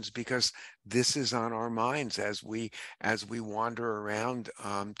conversations because this is on our minds as we wander around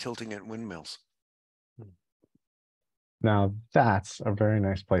tilting at windmills. Now that's a very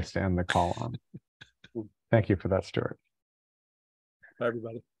nice place to end the call on. Thank you for that, Stuart. Bye,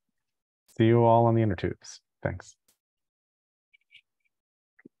 everybody. See you all on the inner tubes. Thanks.